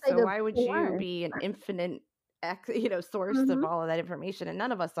 I things. would say So to why would you learn. be an infinite, source of Hmm. all of that information? And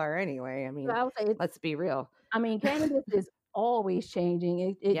none of us are anyway. I So mean, I would say let's be real. I mean, cannabis is always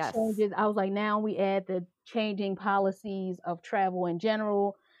changing. It Yes. changes. I was like, now we add the changing policies of travel in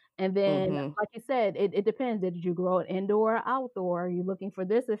general. And then, Mm-hmm. like you said, it depends. Did you grow it indoor or outdoor? Are you looking for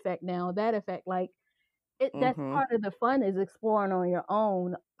this effect now, that effect? Like that's Mm-hmm. part of the fun is exploring on your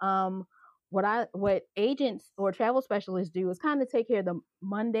own. What agents or travel specialists do is kind of take care of the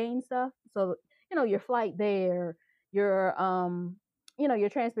mundane stuff. So, your flight there, your your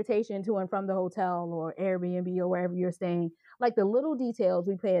transportation to and from the hotel or Airbnb or wherever you're staying, like the little details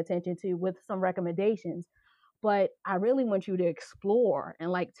we pay attention to with some recommendations. But I really want you to explore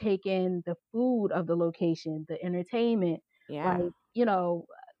and like take in the food of the location, the entertainment, Yeah. like,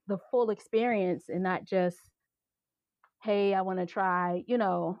 the full experience and not just, hey, I want to try,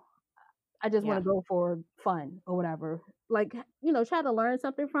 I just want Yeah. to go for fun or whatever. Like, try to learn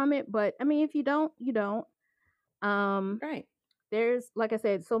something from it. But I mean, if you don't, you don't. Um, Right. there's, like I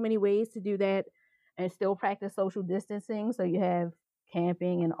said, so many ways to do that and still practice social distancing. So you have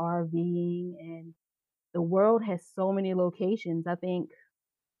camping and RVing, and the world has so many locations. I think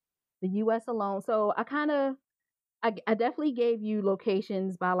the U.S. alone. So I definitely gave you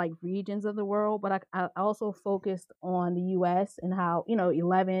locations by like regions of the world, but I also focused on the U.S. and how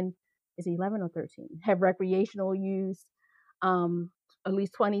 11 is it 11 or 13 have recreational use. Um, at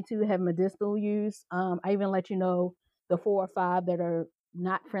least 22 have medicinal use. I even let you know the 4 or 5 that are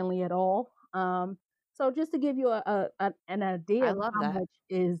not friendly at all. So just to give you an idea I of love how that. much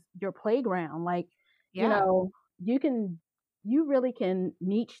is your playground, like Yeah. you can you really can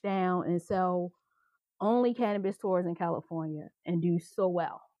niche down and sell only cannabis stores in California and do so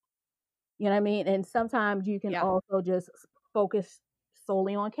well. You know what I mean? And sometimes you can Yeah. also just focus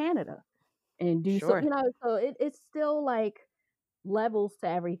solely on Canada and do so, Sure. so it's still like levels to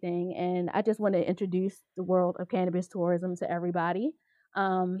everything. And I just want to introduce the world of cannabis tourism to everybody.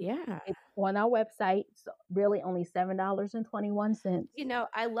 Yeah. It's on our website. It's really only $7.21.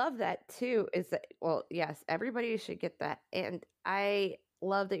 I love that too. Is that, well, yes, everybody should get that. And I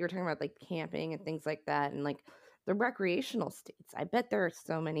love that you're talking about like camping and things like that and like the recreational states. I bet there are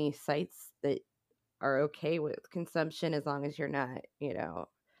so many sites that are okay with consumption as long as you're not,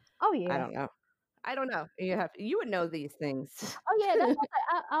 Oh I yeah. don't know. I don't know. You would know these things. Oh yeah, that's what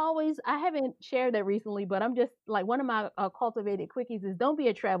I always I haven't shared that recently, but I'm just like one of my cultivated quickies is don't be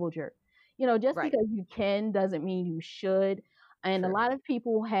a travel jerk. Just Right. because you can doesn't mean you should. And a True. lot of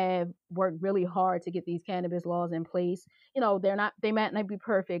people have worked really hard to get these cannabis laws in place. They might not be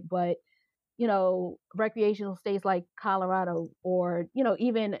perfect, but recreational states like Colorado or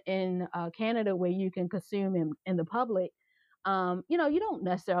even in Canada where you can consume in the public, you don't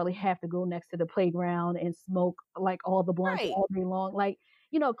necessarily have to go next to the playground and smoke like all the blunts Right. all day long. Like,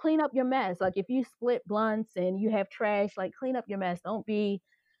 clean up your mess. Like if you split blunts and you have trash, like clean up your mess. Don't be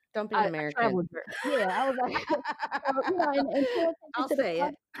Don't be a an American. travel jerk. Yeah, I was like, so, and pay attention I'll to the say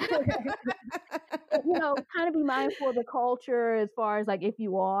it. kind of be mindful of the culture as far as like if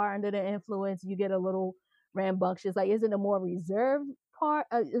you are under the influence, you get a little rambunctious. Like, is it a more reserved part?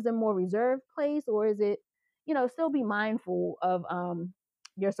 Is it a more reserved place, or is it, still be mindful of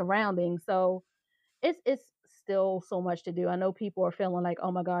your surroundings? So it's still so much to do. I know people are feeling like,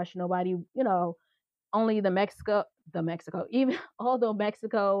 oh my gosh, nobody, only the Mexico, even although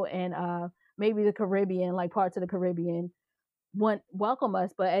Mexico and maybe the Caribbean, like parts of the Caribbean want welcome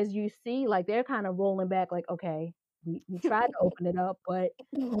us, but as you see, like they're kind of rolling back, like, okay, we tried to open it up, but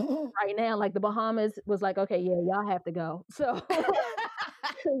right now, like the Bahamas was like, okay, yeah, y'all have to go. So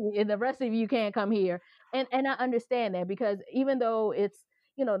and the rest of you can't come here. And I understand that because even though it's,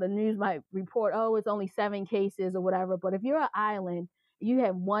 the news might report, oh, it's only 7 cases or whatever, but if you're an island, you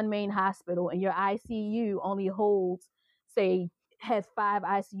have one main hospital and your ICU only holds, say, has 5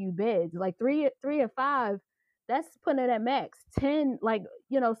 ICU beds, like three or five, that's putting it at max. 10, like,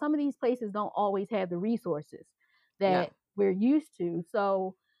 some of these places don't always have the resources No. that we're used to.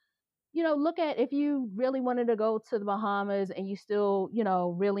 So, look at if you really wanted to go to the Bahamas and you still,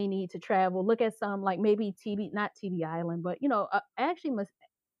 really need to travel, look at some like maybe not TB Island, but, actually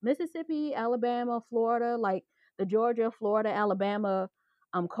Mississippi, Alabama, Florida, like the Georgia, Florida, Alabama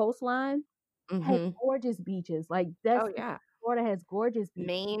coastline has Hmm. gorgeous beaches. Like Oh, yeah. Florida has gorgeous beaches.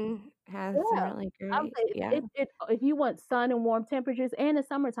 Maine has some Yeah. really I would great. say Yeah. if you want sun and warm temperatures and it's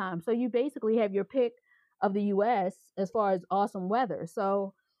summertime, so you basically have your pick of the U.S. as far as awesome weather.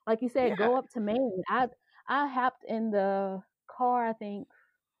 So, like you said, Yeah. go up to Maine. I hopped in the car, I think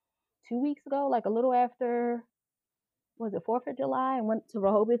 2 weeks ago, like a little after, was it 4th of July, and went to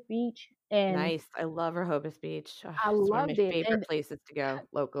Rehoboth Beach, and Nice. I love Rehoboth Beach. Oh, I it's one of my loved it. favorite places to go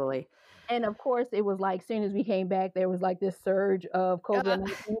locally. And of course, it was like soon as we came back, there was like this surge of Uh,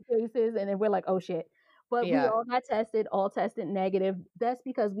 COVID-19 cases, and then we're like, oh shit. But we yeah. all got tested, all tested negative. That's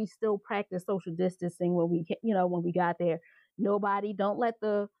because we still practice social distancing when we got there. Nobody, don't let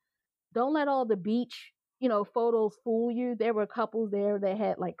all the beach, photos fool you. There were couples there that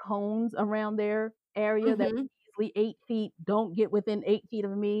had like cones around their area that Hmm. was easily 8 feet. Don't get within 8 feet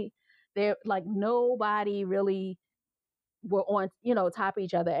of me. There, like nobody really were on, top of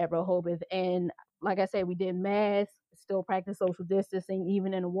each other at Rehoboth. And like I said, we did masks, still practice social distancing,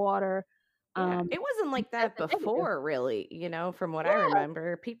 even in the water. Yeah. Um, It wasn't like that tested negative. before, really, from what I Yeah,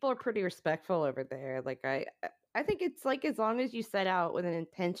 remember. People are pretty respectful over there. Like I think it's like as long as you set out with an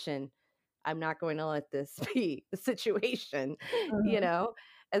intention, I'm not going to let this be the situation, you mhm. know,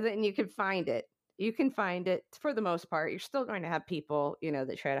 and then you can find it. You can find it for the most part. You're still going to have people,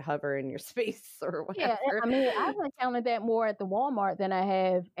 that try to hover in your space or Yeah. whatever. I mean, I've encountered that more at the Walmart than I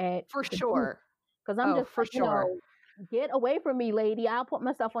have at For the beach sure. because I'm Oh, just for like, sure. get away from me, lady. I'll put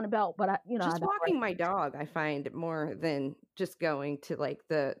myself on the belt, but I Just don't walking my dog, I find more than just going to like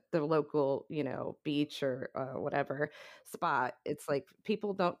the local, beach or whatever spot. It's like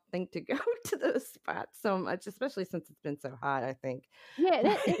people don't think to go to those spots so much, especially since it's been so hot, I think. Yeah,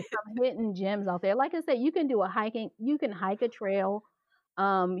 it's some hidden gems out there. Like I said, you can hike a trail.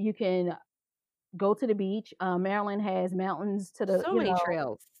 You can go to the beach. Maryland has mountains to the, So many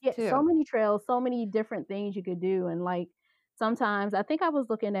trails yeah, so too. many trails, so many different things you could do. And like sometimes I think I was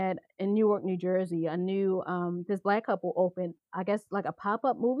looking at in Newark, New Jersey, a new this Black couple opened, I guess like a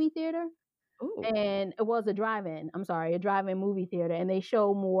pop-up movie theater. Ooh. And it was a drive-in movie theater. And they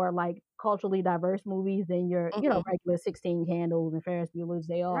show more like culturally diverse movies than your, Mhm. regular 16 Candles and Ferris Bueller's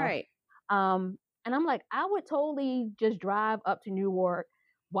Day Off. Right. And I'm like, I would totally just drive up to Newark,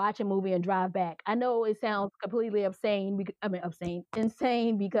 watch a movie, and drive back. I know it sounds completely insane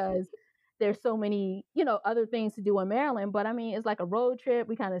because there's so many, other things to do in Maryland. But I mean, it's like a road trip.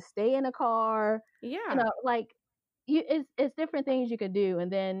 We kind of stay in a car, Yeah. like it's different things you could do,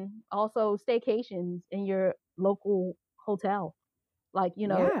 and then also staycations in your local hotel. Like, I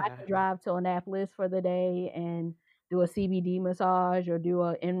Yeah. can drive to Annapolis for the day and do a CBD massage or do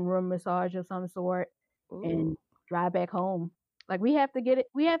a in-room massage of some sort Ooh. and drive back home. Like we have to get it.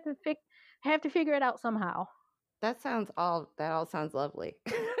 We have to figure it out somehow. That all sounds lovely.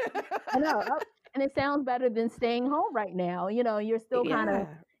 I know, and it sounds better than staying home right now. You're still kind of,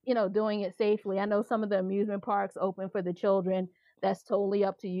 Yeah. doing it safely. I know some of the amusement parks open for the children. That's totally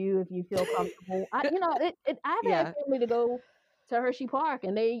up to you if you feel comfortable. I've had Yeah. family to go to Hershey Park,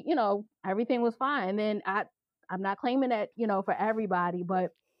 and they, everything was fine. And then I'm not claiming that, for everybody,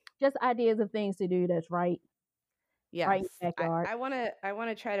 but just ideas of things to do that's right Yes. in your backyard. I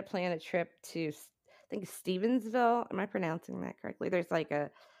wanna try to plan a trip to I think Stevensville. Am I pronouncing that correctly? There's like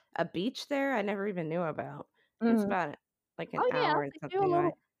a beach there I never even knew about. It's Mhm. about like an Oh yeah, hour and if you something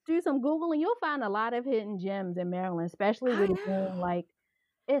away. do some Googling, you'll find a lot of hidden gems in Maryland, especially I with it being know. like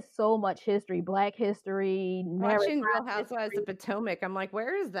it's so much history, Black history, maritime Watching Real Housewives history. of Potomac, I'm like,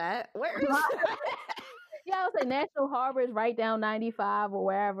 "Where is that? Where is that?" Yeah, I would say National Harbor is right down 95 or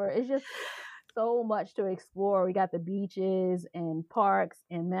wherever. It's just so much to explore. We got the beaches and parks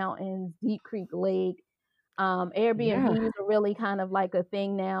and mountains, Deep Creek Lake. Yeah. Airbnbs are really kind of like a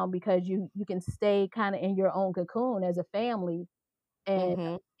thing now because you can stay kind of in your own cocoon as a family and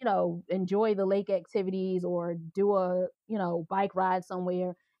Mhm. enjoy the lake activities or do a bike ride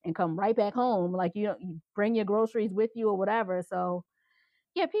somewhere and come right back home. Like you bring your groceries with you or whatever. So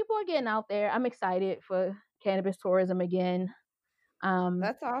yeah, people are getting out there. I'm excited for cannabis tourism again.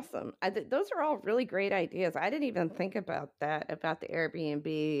 That's awesome. Those are all really great ideas. I didn't even think about that, about the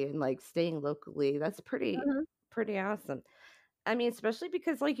Airbnb and like staying locally. That's Mhm. pretty awesome. I mean, especially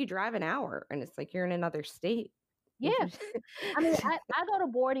because like you drive an hour and it's like you're in another state. You Yeah, just I mean, I go to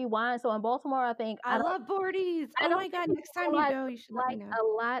Bordy Wine, so in Baltimore, I think I love Bordy's. I Oh don't my think God, people next time you realize go, you it's should let me like know. a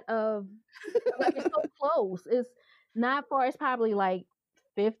lot of like it's so close. It's not far. It's probably like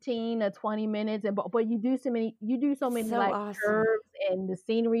 15 to 20 minutes, and but you do so many So like awesome. curves and the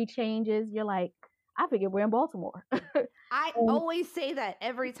scenery changes. You're like, I figured we're in Baltimore. I And always say that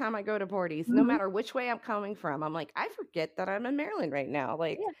every time I go to Bordy's, no mhm, matter which way I'm coming from. I'm like, I forget that I'm in Maryland right now.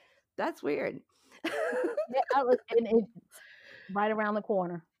 Like, yeah, that's weird. yeah, and it's right around the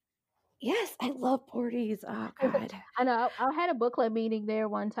corner. Yes, I love Bordy's. Oh God. I know I had a book club meeting there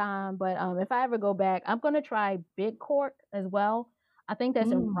one time, but if I ever go back, I'm gonna try Big Cork as well. I think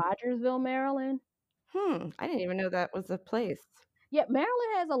that's in Mm. Rogersville, Maryland. I didn't even know that was a place. Yeah,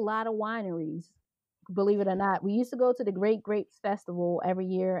 Maryland has a lot of wineries, believe it or not. We used to go to the Great Grapes Festival every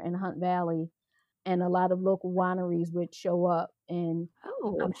year in Hunt Valley, and a lot of local wineries would show up, and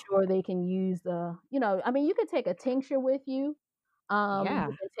I'm Oh, sure they can use I mean, you could take a tincture with you. yeah.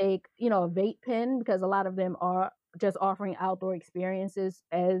 You can take, a vape pen because a lot of them are just offering outdoor experiences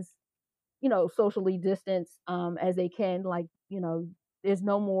as, socially distanced as they can. Like, there's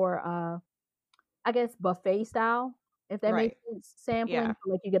no more I guess buffet style, if that makes Right. sense, sampling. Yeah. So,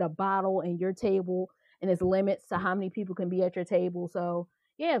 like you get a bottle and your table and there's limits to how many people can be at your table. So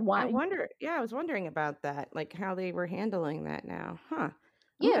yeah, wine I was wondering about that, like how they were handling that now. Huh.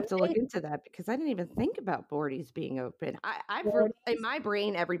 I'm gonna yeah, have to look into that because I didn't even think about Bordy's being open. In my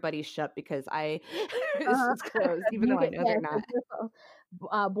brain, everybody's shut because uh-huh. it's closed, even You though I can know they're yes, not.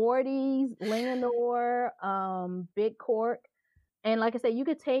 Bordy's, Linganore, Big Cork. And like I said, you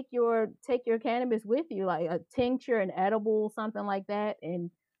could take your cannabis with you, like a tincture, an edible, something like that. And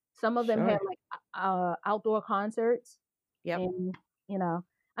some of them have Sure. like outdoor concerts. Yep. And you know,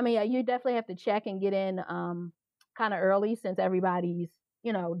 I mean, you definitely have to check and get in kind of early since everybody's,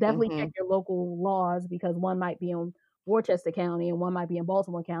 definitely check Mhm. your local laws because one might be on Worcester County and one might be in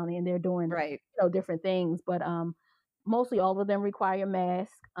Baltimore County, and they're doing, Right. different things. But mostly all of them require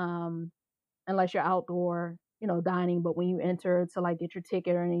masks, unless you're outdoor, dining. But when you enter to like get your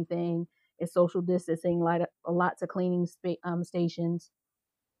ticket or anything, it's social distancing, like lots of cleaning stations.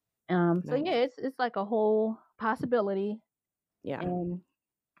 So Nice. yeah, it's like a whole possibility, Yeah. and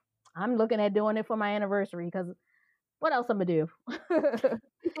I'm looking at doing it for my anniversary because what else I'm gonna do?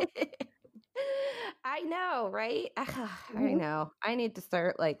 I know, right? I Mhm. know. I need to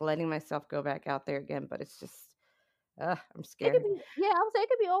start like letting myself go back out there again, but it's just, I'm It could scared. be, yeah, I would say it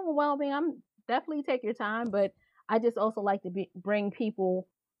could be overwhelming. I'm definitely take your time, but I just also like to bring people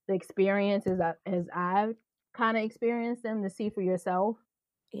the experiences as I've kind of experienced them to see for yourself.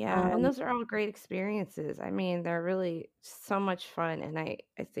 Yeah, and Um, those are all great experiences. I mean, they're really so much fun, and I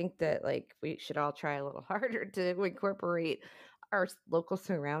think that like we should all try a little harder to incorporate our local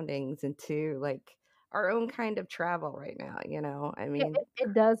surroundings into like our own kind of travel right now, you know? I yeah, mean,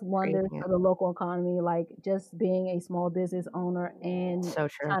 it does crazy. wonders for the local economy. Like just being a small business owner and So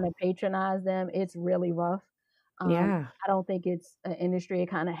true. trying to patronize them, it's really rough. Yeah. I don't think it's an industry it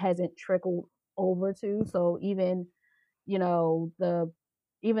kind of hasn't trickled over to. So even you know the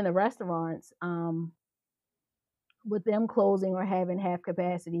even the restaurants, with them closing or having half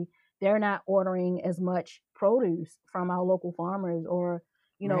capacity, they're not ordering as much produce from our local farmers or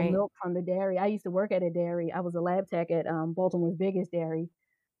Right. milk from the dairy. I used to work at a dairy. I was a lab tech at Baltimore's biggest dairy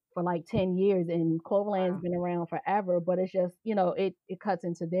for like 10 years, and Cloverland's Wow. been around forever, but it's just it cuts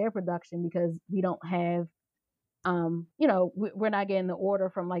into their production because we don't have we're not getting the order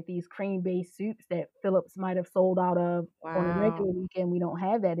from like these cream based soups that Phillips might have sold out of on a Wow. regular weekend. We don't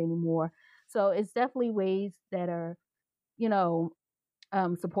have that anymore. So it's definitely ways that are, you know,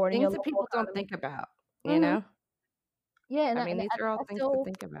 supporting your Things that local people don't economy. think about, you Mhm. know? Yeah, and I mean, these are all I things to still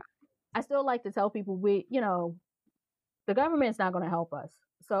think about. like to tell people the government's not going to help us.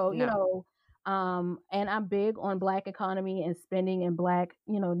 So, No. and I'm big on black economy and spending in black,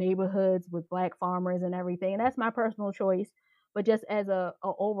 neighborhoods with black farmers and everything. And that's my personal choice. But just as a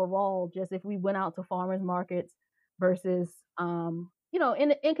overall, just if we went out to farmers markets versus,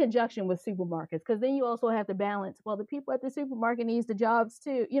 in conjunction with supermarkets, because then you also have to balance. Well, the people at the supermarket needs the jobs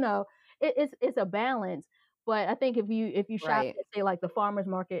too. It's a balance. But I think if you shop Right. at say like the farmers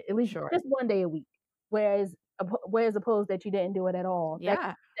market at least Sure. just one day a week, whereas whereas opposed that you didn't do it at all.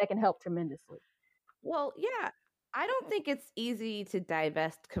 Yeah. That can help tremendously. Well, yeah. I don't think it's easy to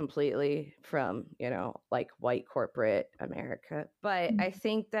divest completely from, like white corporate America. But I Mhm.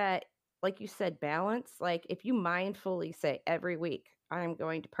 think that, like you said, balance, like if you mindfully say every week, I'm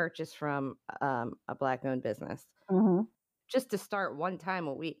going to purchase from a black owned business, Mhm. just to start one time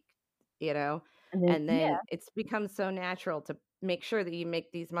a week, you know? And then And yeah, then it's become so natural to make sure that you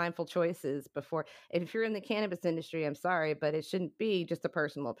make these mindful choices before. If you're in the cannabis industry, I'm sorry, but it shouldn't be just a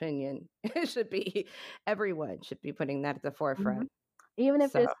personal opinion. It should be everyone should be putting that at the mhm. forefront. Even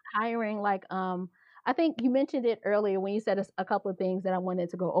if So, it's hiring, like, I think you mentioned it earlier when you said a couple of things that I wanted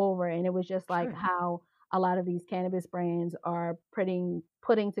to go over, and it was just like sure. how a lot of these cannabis brands are putting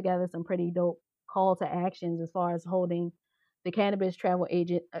together some pretty dope call to actions as far as holding the cannabis travel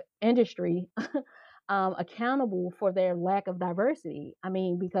agent industry accountable for their lack of diversity. I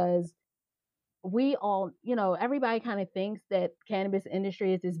mean, because we all, everybody kind of thinks that cannabis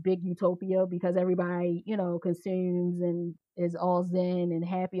industry is this big utopia because everybody, consumes and is all zen and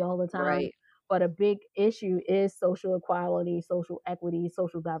happy all the time. Right. But a big issue is social equality, social equity,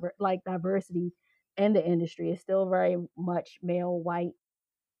 diversity in the industry. It's still very much male, white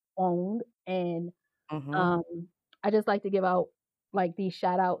owned. And Mhm. um, I just like to give out like these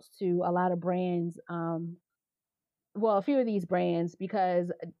shout outs to a lot of brands. Well, a few of these brands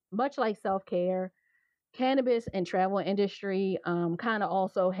because much like self care, cannabis and travel industry kind of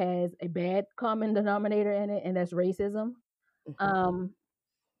also has a bad common denominator in it, and that's racism. Mhm. Um,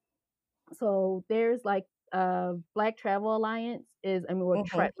 so there's like Black Travel Alliance is, I mean,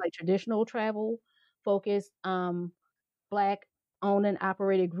 Mhm. like traditional travel focused, Black owned and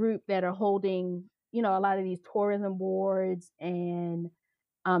operated group that are holding, a lot of these tourism boards and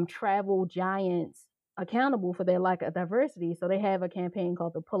travel giants accountable for their lack of diversity. So they have a campaign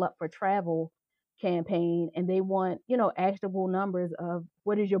called the Pull Up for Travel campaign, and they want, actionable numbers of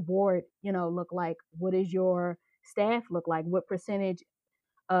what does your board, look like? What does your staff look like? What percentage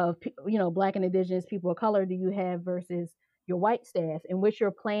of, Black and Indigenous people of color do you have versus your white staff? And what's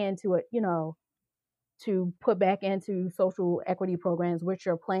your plan to, to put back into social equity programs? What's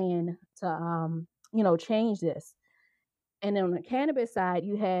your plan to, change this? And then on the cannabis side,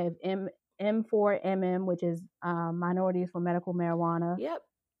 you have M4MM, which is Minorities for Medical Marijuana. Yep.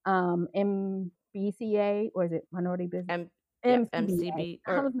 BCA, or is it Minority Business? MCBA. MCB,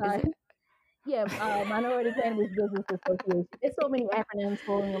 or I'm is sorry. it? Yeah, Minority Cannabis Business Association. There's so many acronyms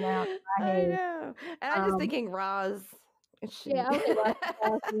floating around in my I head. know. And I'm just thinking Roz. Yeah, I would say Ross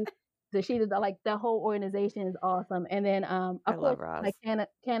McCaskey. She did like the whole organization is awesome. And then I of love course Roz. like Can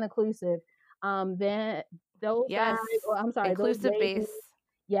Inclusive. Then those guys, or I'm sorry, those Inclusive ladies, Base.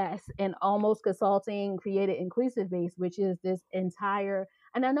 yes, and Almost Consulting created Inclusive Base, which is this entire,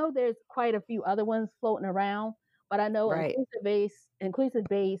 and I know there's quite a few other ones floating around, but I know Right. Inclusive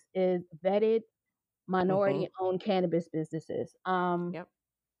Base is vetted minority Mm-hmm. owned cannabis businesses. Yep.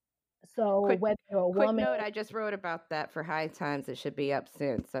 So whether you're a Quick woman, note, I just wrote about that for High Times. It should be up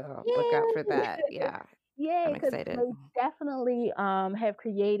soon, so look out for yay! that. Yeah. Yeah, I'm because excited. they definitely have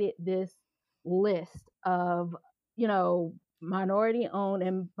created this list of, you know, minority owned,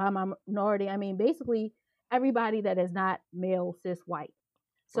 and by minority I mean basically everybody that is not male cis white.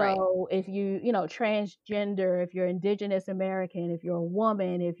 Right. So if you know, transgender, if you're indigenous American, if you're a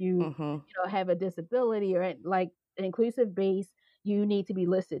woman, if you Mm-hmm. have a disability or like inclusive base, you need to be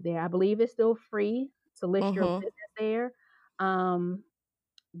listed there. I believe it's still free to list your Mm-hmm. business there. Um,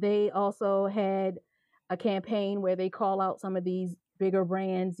 they also had a campaign where they call out some of these bigger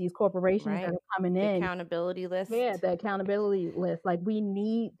brands, these corporations that Right. are coming The in. accountability list. Yeah, the accountability list. Like we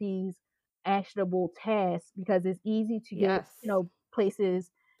need these actionable tasks because it's easy to get, Yes.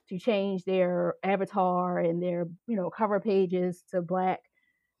 places to change their avatar and their, cover pages to black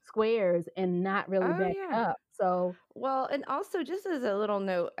squares and not really Oh back it yeah. up. So Well, and also just as a little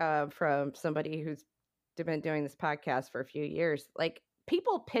note from somebody who's been doing this podcast for a few years, like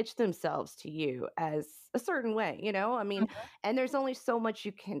people pitch themselves to you as a certain way, I mean, and there's only so much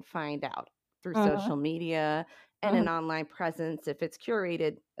you can find out through mhm, social media and mhm, an online presence if it's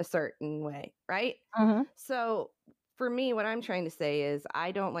curated a certain way, right? mhm, So for me, what I'm trying to say is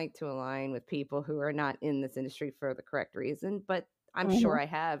I don't like to align with people who are not in this industry for the correct reason, but I'm mhm. sure I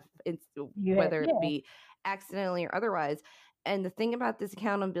have, You have, whether it yeah. be accidentally or otherwise. And the thing about this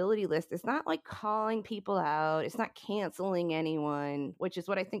accountability list, it's not like calling people out, it's not canceling anyone, which is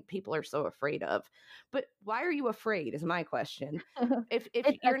what I think people are so afraid of. But why are you afraid is my question. If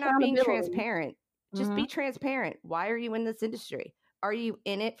It's you're not being accountability. transparent, just Mhm. be transparent. Why are you in this industry? Are you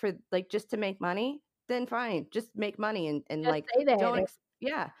in it for like just to make money? Then fine, just make money and Just like say that.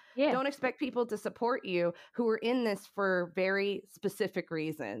 yeah, Yeah. don't expect people to support you who are in this for very specific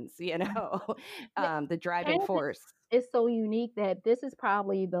reasons, Yeah, the driving cannabis force. is so unique that this is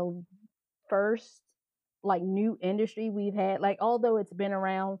probably the first like new industry we've had. Like, although it's been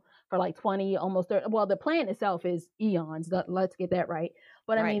around for like 20, almost 30, well, the plant itself is eons. Let's get that right.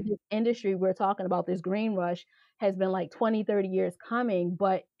 But I Right. mean, this industry we're talking about, this green rush, has been like 20, 30 years coming,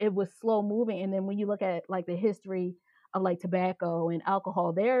 but it was slow moving. And then when you look at like the history of like tobacco and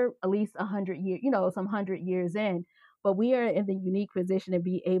alcohol, they're at least 100 years, some 100 years in. But we are in the unique position to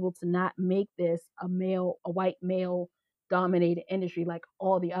be able to not make this a white male dominated industry like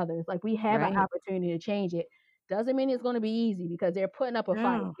all the others. Like we have an Right. opportunity to change it. Doesn't mean it's going to be easy because they're putting up a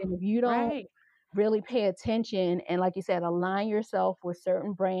fight. No. And if you don't Right. really pay attention and, like you said, align yourself with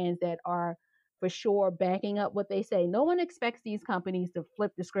certain brands that are for sure backing up what they say, no one expects these companies to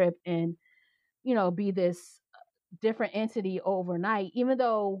flip the script and, be this different entity overnight, even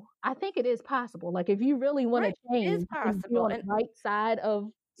though I think it is possible. Like if you really want to Right. It is change and be possible. on And the right side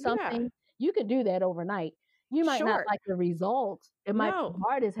of yeah, something, you can do that overnight. You might not sure. like the results. It might be No.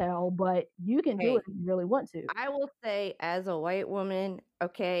 hard as hell, but you can do it Hey, if you really want to. I will say, as a white woman,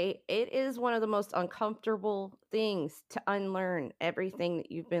 okay, it is one of the most uncomfortable things to unlearn everything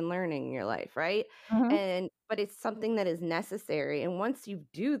that you've been learning in your life, right? Mhm. But it's something that is necessary. And once you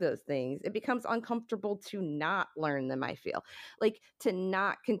do those things, it becomes uncomfortable to not learn them, I feel like to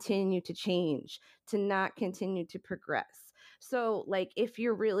not continue to change, to not continue to progress. So, like, if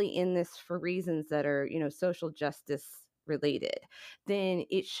you're really in this for reasons that are, social justice related, then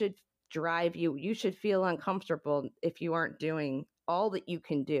it should drive you. You should feel uncomfortable if you aren't doing all that you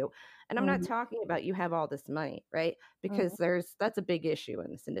can do. And I'm not Mhm. talking about you have all this money, right? Because Mhm. that's a big issue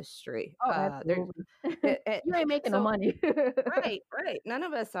in this industry. Oh, There's absolutely. it, You ain't making no so money. right, right. None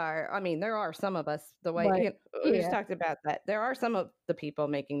of us are. I mean, there are some of us. The way But we just yeah. talked about that. There are some of the people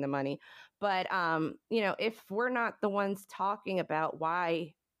making the money, but if we're not the ones talking about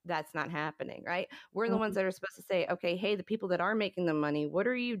why that's not happening, right? We're the ones Mhm. that are supposed to say, okay, hey, the people that are making the money, what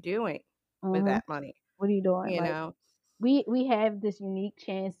are you doing with Mhm. that money? What are you doing? You Like know? we have this unique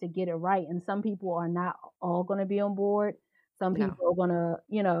chance to get it right, and some people are not all going to be on board. Some No. people are going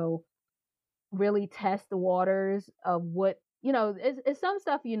to, really test the waters of what, it's some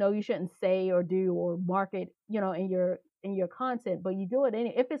stuff, you shouldn't say or do or market, in your in your content, but you do it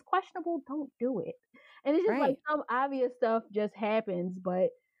if it's questionable, don't do it. And it's just like some obvious stuff just happens, but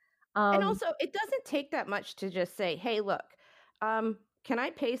and also it doesn't take that much to just say, hey, look, can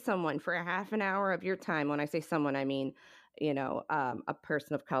I pay someone for a half an hour of your time? When I say someone, I mean, a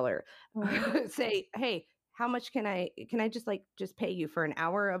person of color. Say, hey, how much can I just pay you for an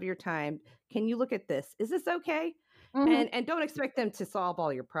hour of your time? Can you look at this? Is this okay? And don't expect them to solve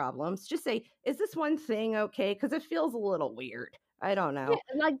all your problems. Just say, is this one thing okay? Because it feels a little weird. I don't know.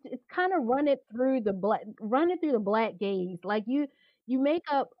 Yeah, like it's kind of run it through the black gaze. Like you make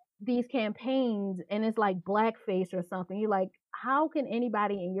up these campaigns and it's like blackface or something. You're like, how can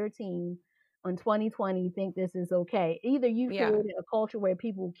anybody in your team on 2020 think this is okay? Either you created a culture where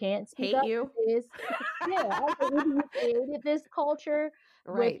people can't speak up you. This. Yeah, either you created this culture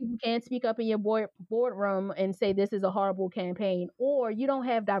where people can't speak up in your boardroom and say this is a horrible campaign, or you don't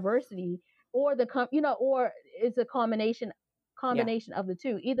have diversity, or or it's a combination of the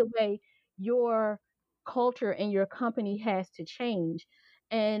two. Either way, your culture and your company has to change.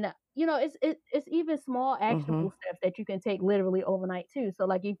 And it's even small actionable steps that you can take literally overnight too. So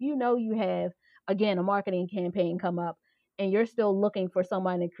like if you have again a marketing campaign come up and you're still looking for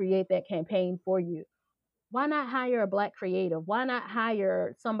someone to create that campaign for you, why not hire a Black creative? Why not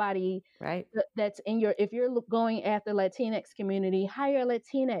hire somebody that's in if you're going after Latinx community, hire a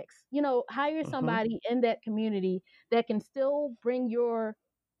Latinx, hire somebody in that community that can still bring your,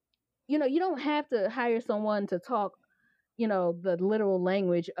 you don't have to hire someone to talk, the literal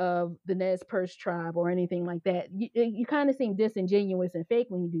language of the Nez Perce tribe or anything like that. You kind of seem disingenuous and fake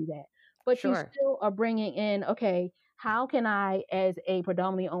when you do that. But you still are bringing in, okay, how can I, as a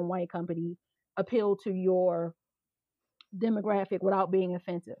predominantly owned white company, appeal to your demographic without being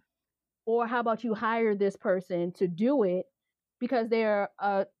offensive? Or how about you hire this person to do it because they're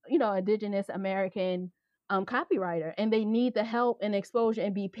indigenous American copywriter and they need the help and exposure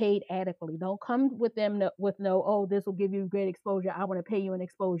and be paid adequately. Don't come with them with no, oh, this will give you great exposure, I want to pay you an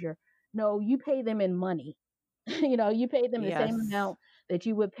exposure. No, you pay them in money. You pay them the same amount that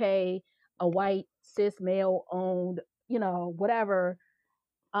you would pay a white cis male owned, whatever.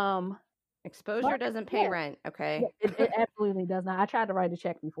 Exposure doesn't pay rent, okay? It absolutely does not. I tried to write a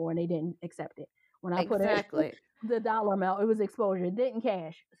check before and they didn't accept it. When I put in the dollar amount, it was exposure. It didn't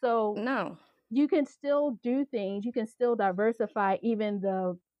cash. So no, you can still do things. You can still diversify even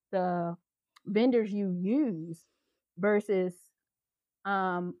the vendors you use versus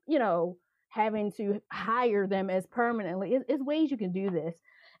having to hire them as permanently. It's ways you can do this.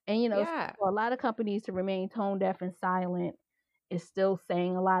 And for a lot of companies to remain tone deaf and silent is still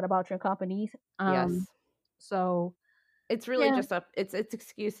saying a lot about your companies. So it's really just it's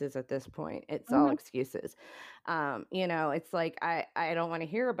excuses at this point. It's all excuses. It's like I don't want to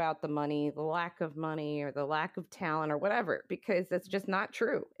hear about the money, the lack of money, or the lack of talent or whatever, because that's just not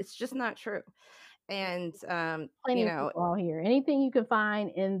true. It's just not true. And plenty of people out here. Anything you can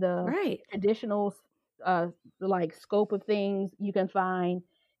find in the traditional like scope of things, you can find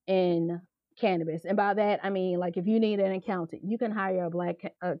in cannabis. And by that I mean, like, if you need an accountant, you can hire a Black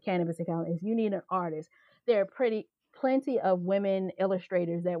cannabis accountant. If you need an artist, there are plenty of women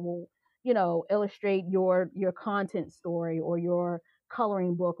illustrators that will illustrate your content story or your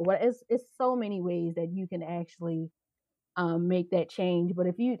coloring book or what. It's so many ways that you can actually make that change. But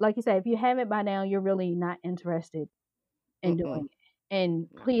if you, like you said, if you haven't by now, you're really not interested in doing it. And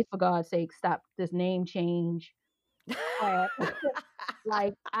please, for God's sake, stop this name change.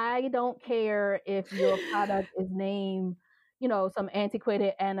 Like, I don't care if your product is named, some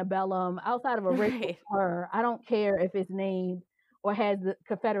antiquated antebellum outside of a racial slur. I don't care if it's named or has the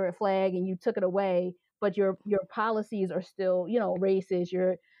Confederate flag and you took it away, but your policies are still, racist.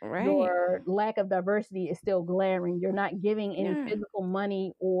 Your lack of diversity is still glaring. You're not giving any physical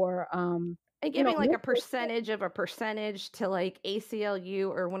money or and giving like a percentage to like ACLU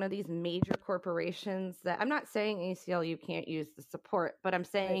or one of these major corporations. That I'm not saying ACLU can't use the support, but I'm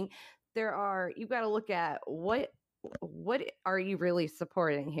saying you've got to look at what are you really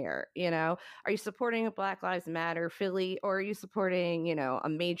supporting here? Are you supporting a Black Lives Matter Philly, or are you supporting, a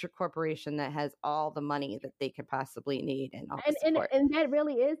major corporation that has all the money that they could possibly need and that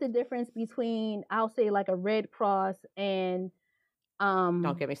really is the difference between, I'll say, like a Red Cross and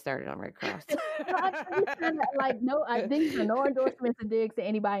don't get me started on Red Cross. I think no endorsements or digs to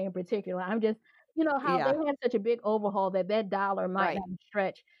anybody in particular. I'm just, how they have such a big overhaul that dollar might not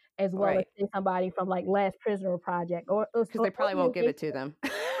stretch as well as say somebody from like Last Prisoner Project or because they probably won't give it to them. See,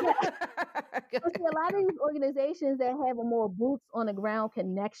 a lot of these organizations that have a more boots on the ground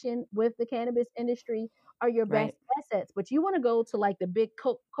connection with the cannabis industry are your best assets. But you want to go to like the big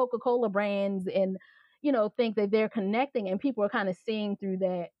Coca-Cola brands and think that they're connecting, and people are kind of seeing through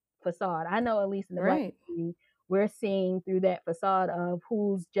that facade. I know, at least in the Black community, we're seeing through that facade of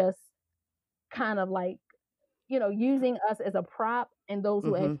who's just kind of like, using us as a prop, and those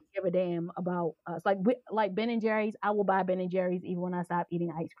who actually give a damn about us. Like Ben and Jerry's, I will buy Ben and Jerry's even when I stop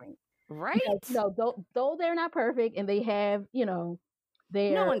eating ice cream. Right. Because, though they're not perfect, and they have, no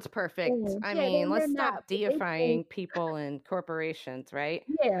one's perfect. I mean, let's stop deifying people and corporations, right?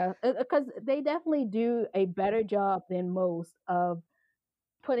 Yeah, because they definitely do a better job than most of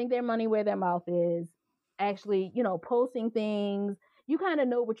putting their money where their mouth is, actually, posting things. You kind of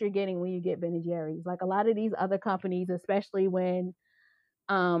know what you're getting when you get Ben and Jerry's. Like a lot of these other companies, especially when,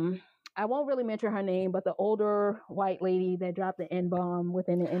 I won't really mention her name, but the older white lady that dropped the N-bomb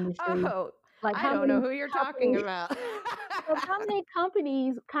within the industry. Oh, like I don't know who you're talking about. How many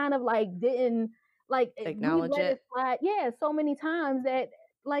companies kind of like didn't like acknowledge it? Yeah, so many times that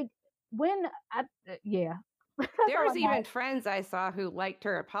like when there was even friends I saw who liked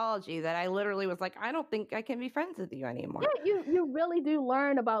her apology that I literally was like, I don't think I can be friends with you anymore. Yeah, you really do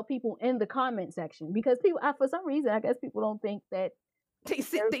learn about people in the comment section, because people, for some reason, I guess people don't think that they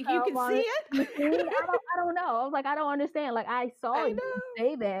think you can see it. I don't know. I was like, I don't understand. Like I saw you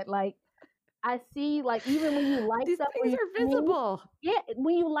say that. Like I see, like even when you like these stuff, things are visible. Yeah,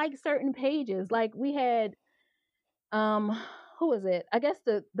 when you like certain pages, like we had, who was it? I guess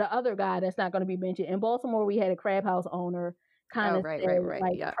the other guy that's not going to be mentioned in Baltimore. We had a crab house owner kind of say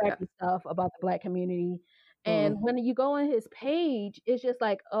like crappy stuff about the Black community, and when you go on his page, it's just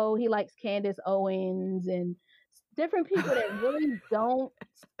like, oh, he likes Candace Owens and different people that really don't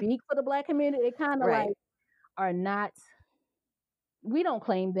speak for the Black community. They kind of like are not. We don't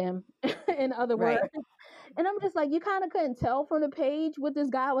claim them, in other words. And I'm just like, you kind of couldn't tell from the page what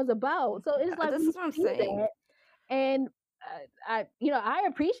this guy was about. So it's like, this is what I'm saying. And I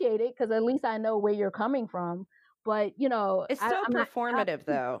appreciate it, because at least I know where you're coming from. But it's so performative,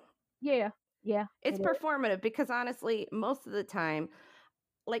 though. Yeah, it's performative because honestly, most of the time,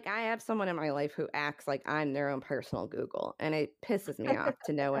 like I have someone in my life who acts like I'm their own personal Google, and it pisses me off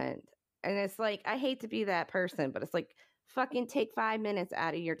to no end. And it's like, I hate to be that person, but it's like, fucking take 5 minutes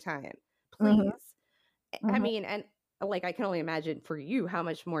out of your time, please. I mean, and like, I can only imagine for you how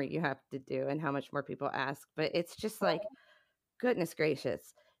much more you have to do and how much more people ask, but it's just like, goodness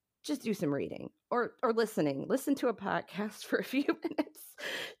gracious, just do some reading or listening. Listen to a podcast for a few minutes.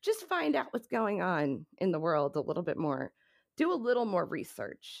 Just find out what's going on in the world a little bit more. Do a little more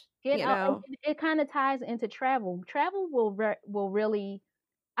research. It kind of ties into travel. Travel will really,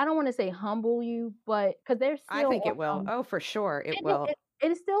 I don't want to say humble you, but because there's still, I think it will. Oh, for sure, it will.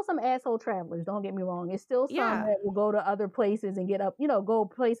 It's still some asshole travelers. Don't get me wrong. It's still some that will go to other places and go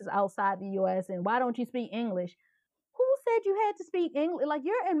places outside the U.S. And why don't you speak English? Who said you had to speak English? Like,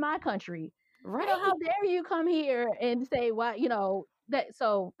 you're in my country, right? How dare you come here and say why? That.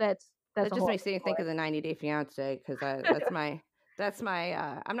 So that just makes me think of the 90 Day Fiance, because that's my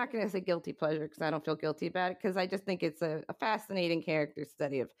I'm not going to say guilty pleasure, because I don't feel guilty about it, because I just think it's a fascinating character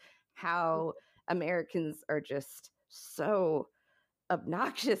study of how Americans are just so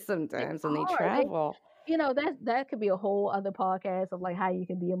obnoxious sometimes when they travel. That could be a whole other podcast of like how you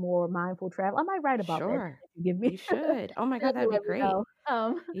can be a more mindful traveler. I might write about that. You should. Oh my God, that'd be great.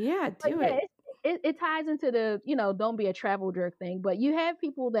 Yeah, do it. It ties into the don't be a travel jerk thing, but you have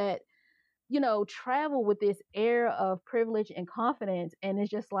people that travel with this air of privilege and confidence, and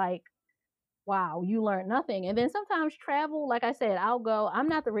it's just like, wow, you learned nothing. And then sometimes travel, like I said, I'm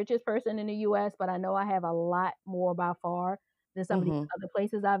not the richest person in the U.S., but I know I have a lot more by far than some of these other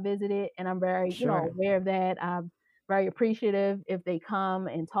places I visited, and I'm very aware of that. I'm very appreciative if they come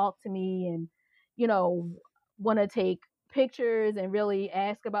and talk to me and want to take pictures and really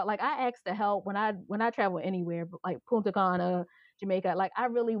ask about, like, I ask to help when I travel anywhere, like Punta Cana, Jamaica. Like, I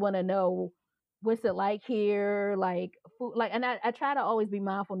really want to know what's it like here, like food, like, and I try to always be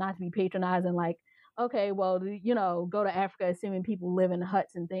mindful not to be patronizing, like, okay, well, go to Africa assuming people live in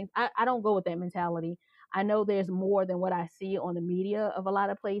huts and things. I don't go with that mentality. I know there's more than what I see on the media of a lot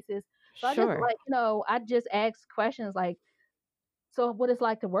of places. So I just I just ask questions like, so what it's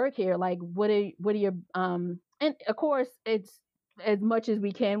like to work here? Like, what are your, and of course it's as much as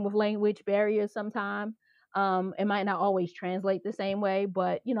we can with language barriers sometimes. It might not always translate the same way,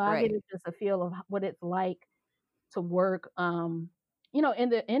 but I get just a feel of what it's like to work, in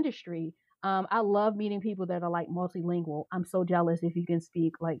the industry. I love meeting people that are like multilingual. I'm so jealous if you can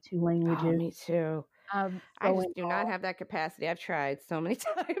speak like 2 languages. Oh, me too. I just do not have that capacity. I've tried so many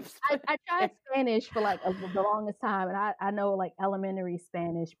times. I tried Spanish for like the longest time, and I know like elementary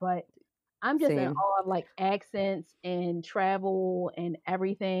Spanish, but I'm just in Same. awe of like accents and travel and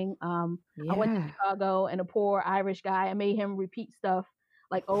everything. I went to Yeah. Chicago and a poor Irish guy, I made him repeat stuff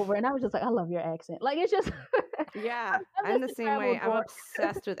like over, and I was just like, I love your accent. Like it's just, Yeah, I'm I'm just the a same travel way. I'm dork.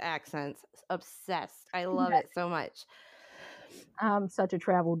 obsessed with accents. Obsessed. I love Yes, it so much. I'm such a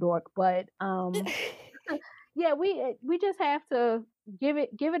travel dork, but yeah, we just have to give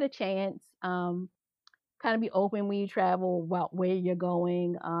it a chance. Kind of be open when you travel about where you're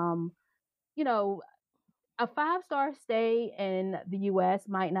going. You know, a 5-star stay in the US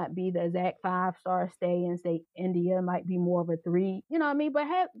might not be the exact 5-star stay in, say, India. It might be more of a 3, you know what I mean? But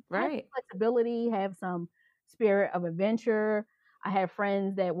have Right. flexibility, have some spirit of adventure. I have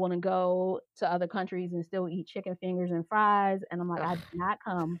friends that want to go to other countries and still eat chicken fingers and fries, and I'm like, I did Ugh, not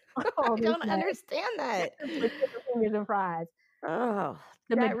come I all this don't way understand that. for chicken fingers and fries. Oh,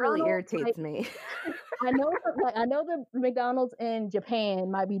 The that really McDonald's, like, irritates me. I know the McDonald's in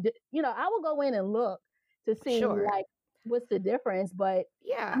Japan might be, I will go in and look to see Sure. like what's the difference, but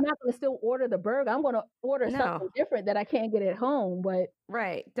I'm Yeah. not going to still order the burger. I'm going to order No. something different that I can't get at home. But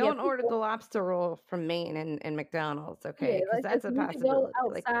Right. yeah, Don't order the people, lobster roll from Maine and McDonald's, yeah, okay? Because like just that's a need to go possibility.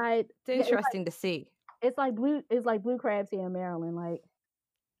 Like, outside. it's Yeah, interesting to see. it's like blue crabs here in Maryland. Like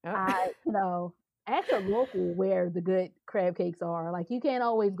Oh, I, ask a local where the good crab cakes are. Like you can't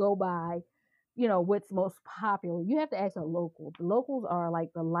always go by, what's most popular. You have to ask a local. The locals are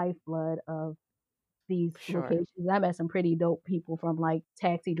like the lifeblood of these sure. locations. I met some pretty dope people from like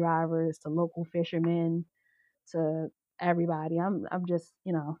taxi drivers to local fishermen to everybody. I'm just,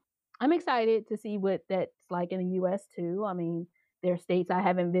 I'm excited to see what that's like in the US too. I mean, there are states I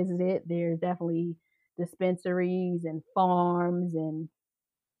haven't visited. There's definitely dispensaries and farms and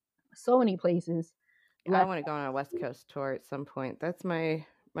so many places I left. want to go on a West Coast tour at some point. That's my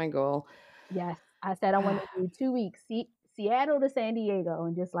goal. Yes, I said I want to do 2 weeks, Seattle to San Diego,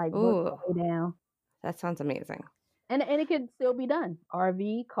 and just like work Ooh, my way down. that sounds amazing. And it could still be done.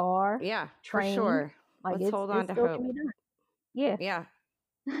 RV, car, Yeah, for train, sure. like Let's hold it on to still can hope. be done. Yeah. Yeah,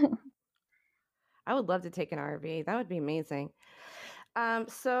 I would love to take an RV. That would be amazing.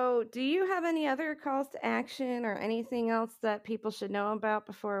 So do you have any other calls to action or anything else that people should know about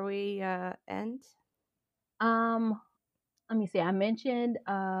before we end? Um, Let me see. I mentioned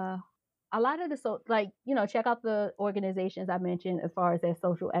a lot of check out the organizations I mentioned as far as their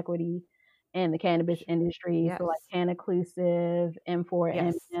social equity and the cannabis industry. So like Yes. CanNclusive,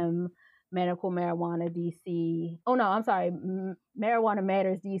 Yes. M4MM, Medical Marijuana DC. Oh no, I'm sorry, Marijuana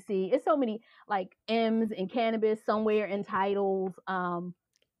Matters DC. It's so many like M's in cannabis somewhere in titles.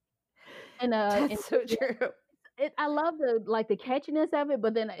 And That's so true. I love the catchiness of it,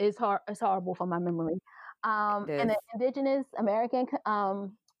 but then it's horrible for my memory. It And is. the Indigenous American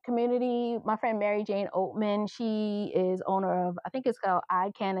community, my friend Mary Jane Oatman, she is owner of, I think it's called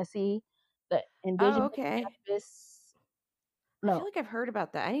iCannacy, the Oh, Indigenous okay. Cannabis. I feel No, like I've heard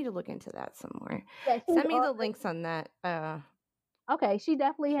about that. I need to look into that some more. yeah, she's Send me the links on that. okay. She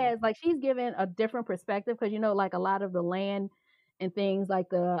definitely So has she's given a different perspective because like a lot of the land and things like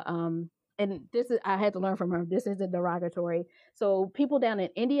and this is I had to learn from her. This isn't derogatory. So people down in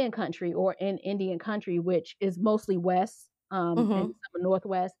Indian country or in Indian country, which is mostly west, and hmm some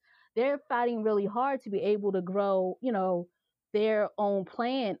northwest, they're fighting really hard to be able to grow, their own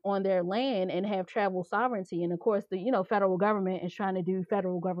plant on their land and have travel sovereignty. And of course, the federal government is trying to do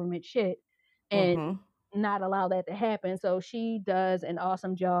federal government shit and hmm not allow that to happen. So she does an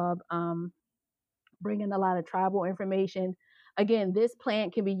awesome job bringing a lot of tribal information. Again, this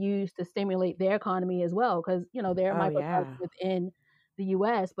plant can be used to stimulate their economy as well because they're Oh microcosm yeah. within the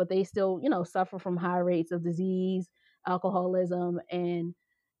U.S., but they still suffer from high rates of disease, alcoholism, and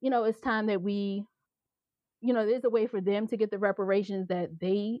it's time that we there's a way for them to get the reparations that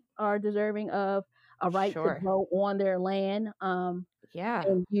they are deserving of, a right to Sure. grow on their land. Yeah.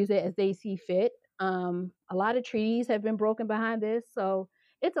 And use it as they see fit. A lot of treaties have been broken behind this, so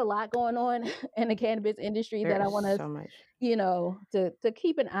it's a lot going on in the cannabis industry There that I is want us, so much. to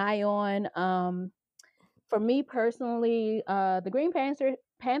keep an eye on. For me personally, the Green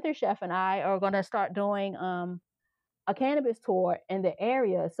Panther Chef and I are going to start doing a cannabis tour in the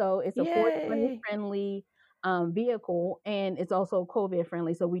area. So it's a 420 Yay. friendly vehicle, and it's also COVID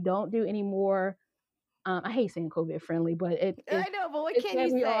friendly. So we don't do any more I hate saying COVID friendly, but I know, but what it's can where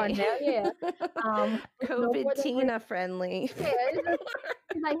you we are say? now. Yeah. No COVID more than Tina friendly. yeah,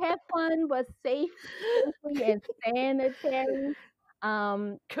 it's like have fun but safely and sanitary.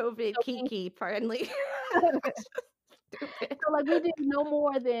 COVID So we Kiki friendly. Stupid. so like we do no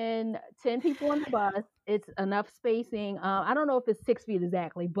more than 10 people on the bus. It's enough spacing. I don't know if it's 6 feet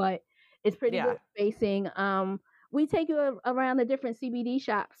exactly, but it's pretty good Yeah. spacing. we take you around the different CBD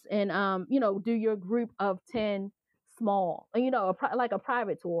shops and, do your group of 10 small, like a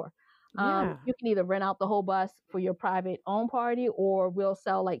private tour. Yeah. You can either rent out the whole bus for your private own party, or we'll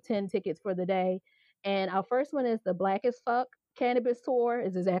sell like 10 tickets for the day. And our first one is the Black as Fuck Cannabis Tour,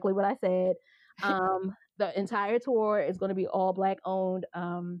 is exactly what I said. The entire tour is going to be all Black owned,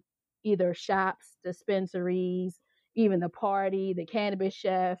 either shops, dispensaries, even the party, the cannabis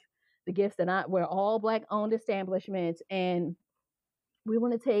chef, the gifts that we're all Black owned establishments. And we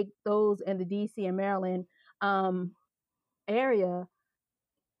want to take those in the DC and Maryland area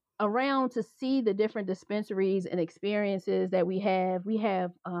around to see the different dispensaries and experiences that we have. We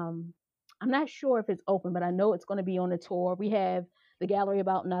have, I'm not sure if it's open, but I know it's going to be on the tour. We have the Gallery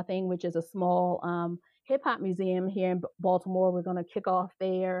About Nothing, which is a small hip hop museum here in Baltimore. We're going to kick off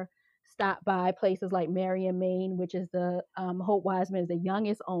there. Stop by places like Marion, Maine, which is the Hope Wiseman is the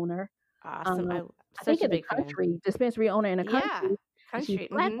youngest owner. Awesome. I think in the country, dispensary owner in the country. Yeah, country. She's a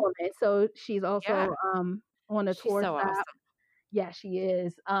Black woman, so she's also on the tour. So awesome. Yeah, she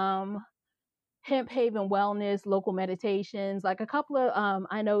is. Hemp Haven Wellness, local meditations, like a couple of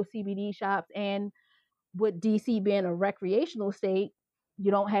I know CBD shops. And with DC being a recreational state,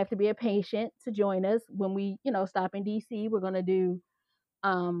 you don't have to be a patient to join us. When we, stop in DC, we're gonna do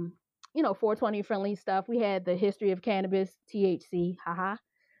 420 friendly stuff. We had the History of Cannabis, THC,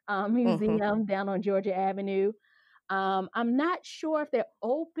 museum down on Georgia Avenue. I'm not sure if they're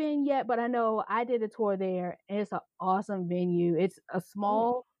open yet, but I know I did a tour there. And it's an awesome venue. It's a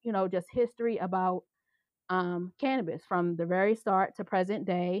small, just history about cannabis from the very start to present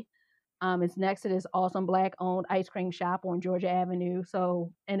day. It's next to this awesome Black owned ice cream shop on Georgia Avenue.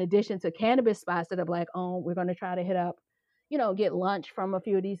 So in addition to cannabis spots that are Black owned, we're going to try to hit up, get lunch from a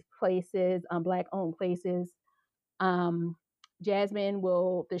few of these places, Black owned places. Jasmine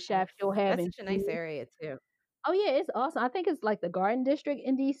the chef, she'll have. That's such a nice area too. Oh yeah, it's awesome. I think it's like the Garden District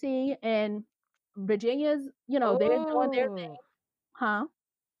in DC, and Virginia's, they're doing their thing. Huh?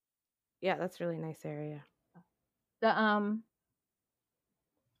 Yeah, that's a really nice area. The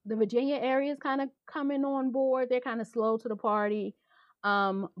Virginia area is kind of coming on board. They're kind of slow to the party.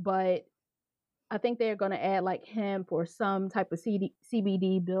 But I think they're going to add like hemp or some type of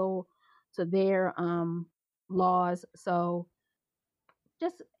CBD bill to their laws. So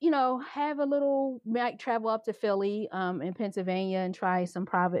just, have a little, might travel up to Philly in Pennsylvania and try some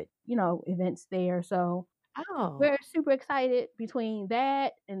private, events there. So we're super excited between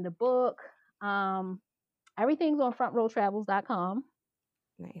that and the book. Everything's on frontrowtravels.com.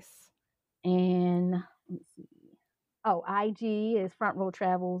 Nice. And let me see. Oh, IG is Front Row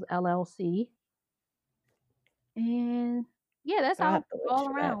Travels LLC. And yeah, that's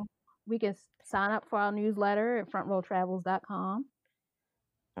all around. We can sign up for our newsletter at frontrowtravels.com.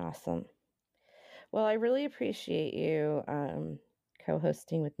 Awesome. Well, I really appreciate you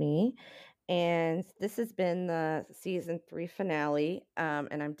co-hosting with me. And this has been the season 3 finale.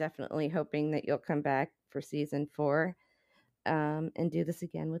 And I'm definitely hoping that you'll come back for season 4 and do this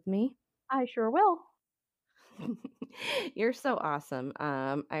again with me. I sure will. You're so awesome.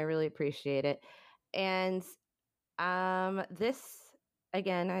 I really appreciate it. And this,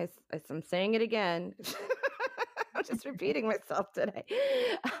 again, I'm saying it again. I'm just repeating myself today.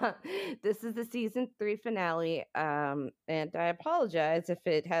 This is the season 3 finale. And I apologize if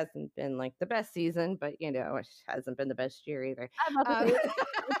it hasn't been like the best season, but it hasn't been the best year either. I'm about to say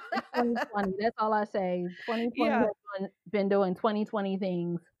 2020. That's all I say. 2020 has been doing 2020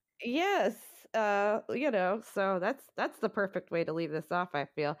 things. Yes. So that's the perfect way to leave this off, I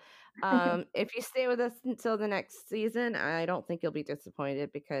feel. If you stay with us until the next season, I don't think you'll be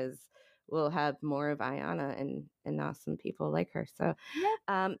disappointed, because we'll have more of Ayana and awesome people like her. So,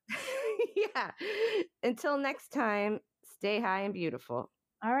 yeah. Until next time, stay high and beautiful.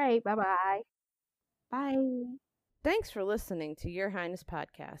 All right. Bye-bye. Bye. Thanks for listening to Your Highness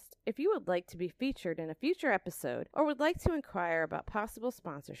Podcast. If you would like to be featured in a future episode or would like to inquire about possible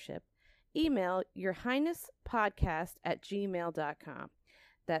sponsorship, email yourhighnesspodcast@gmail.com.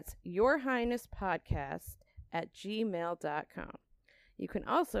 That's yourhighnesspodcast@gmail.com. You can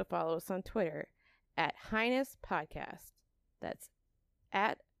also follow us on Twitter @HighnessPodcast. That's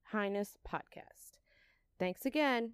 @HighnessPodcast. Thanks again.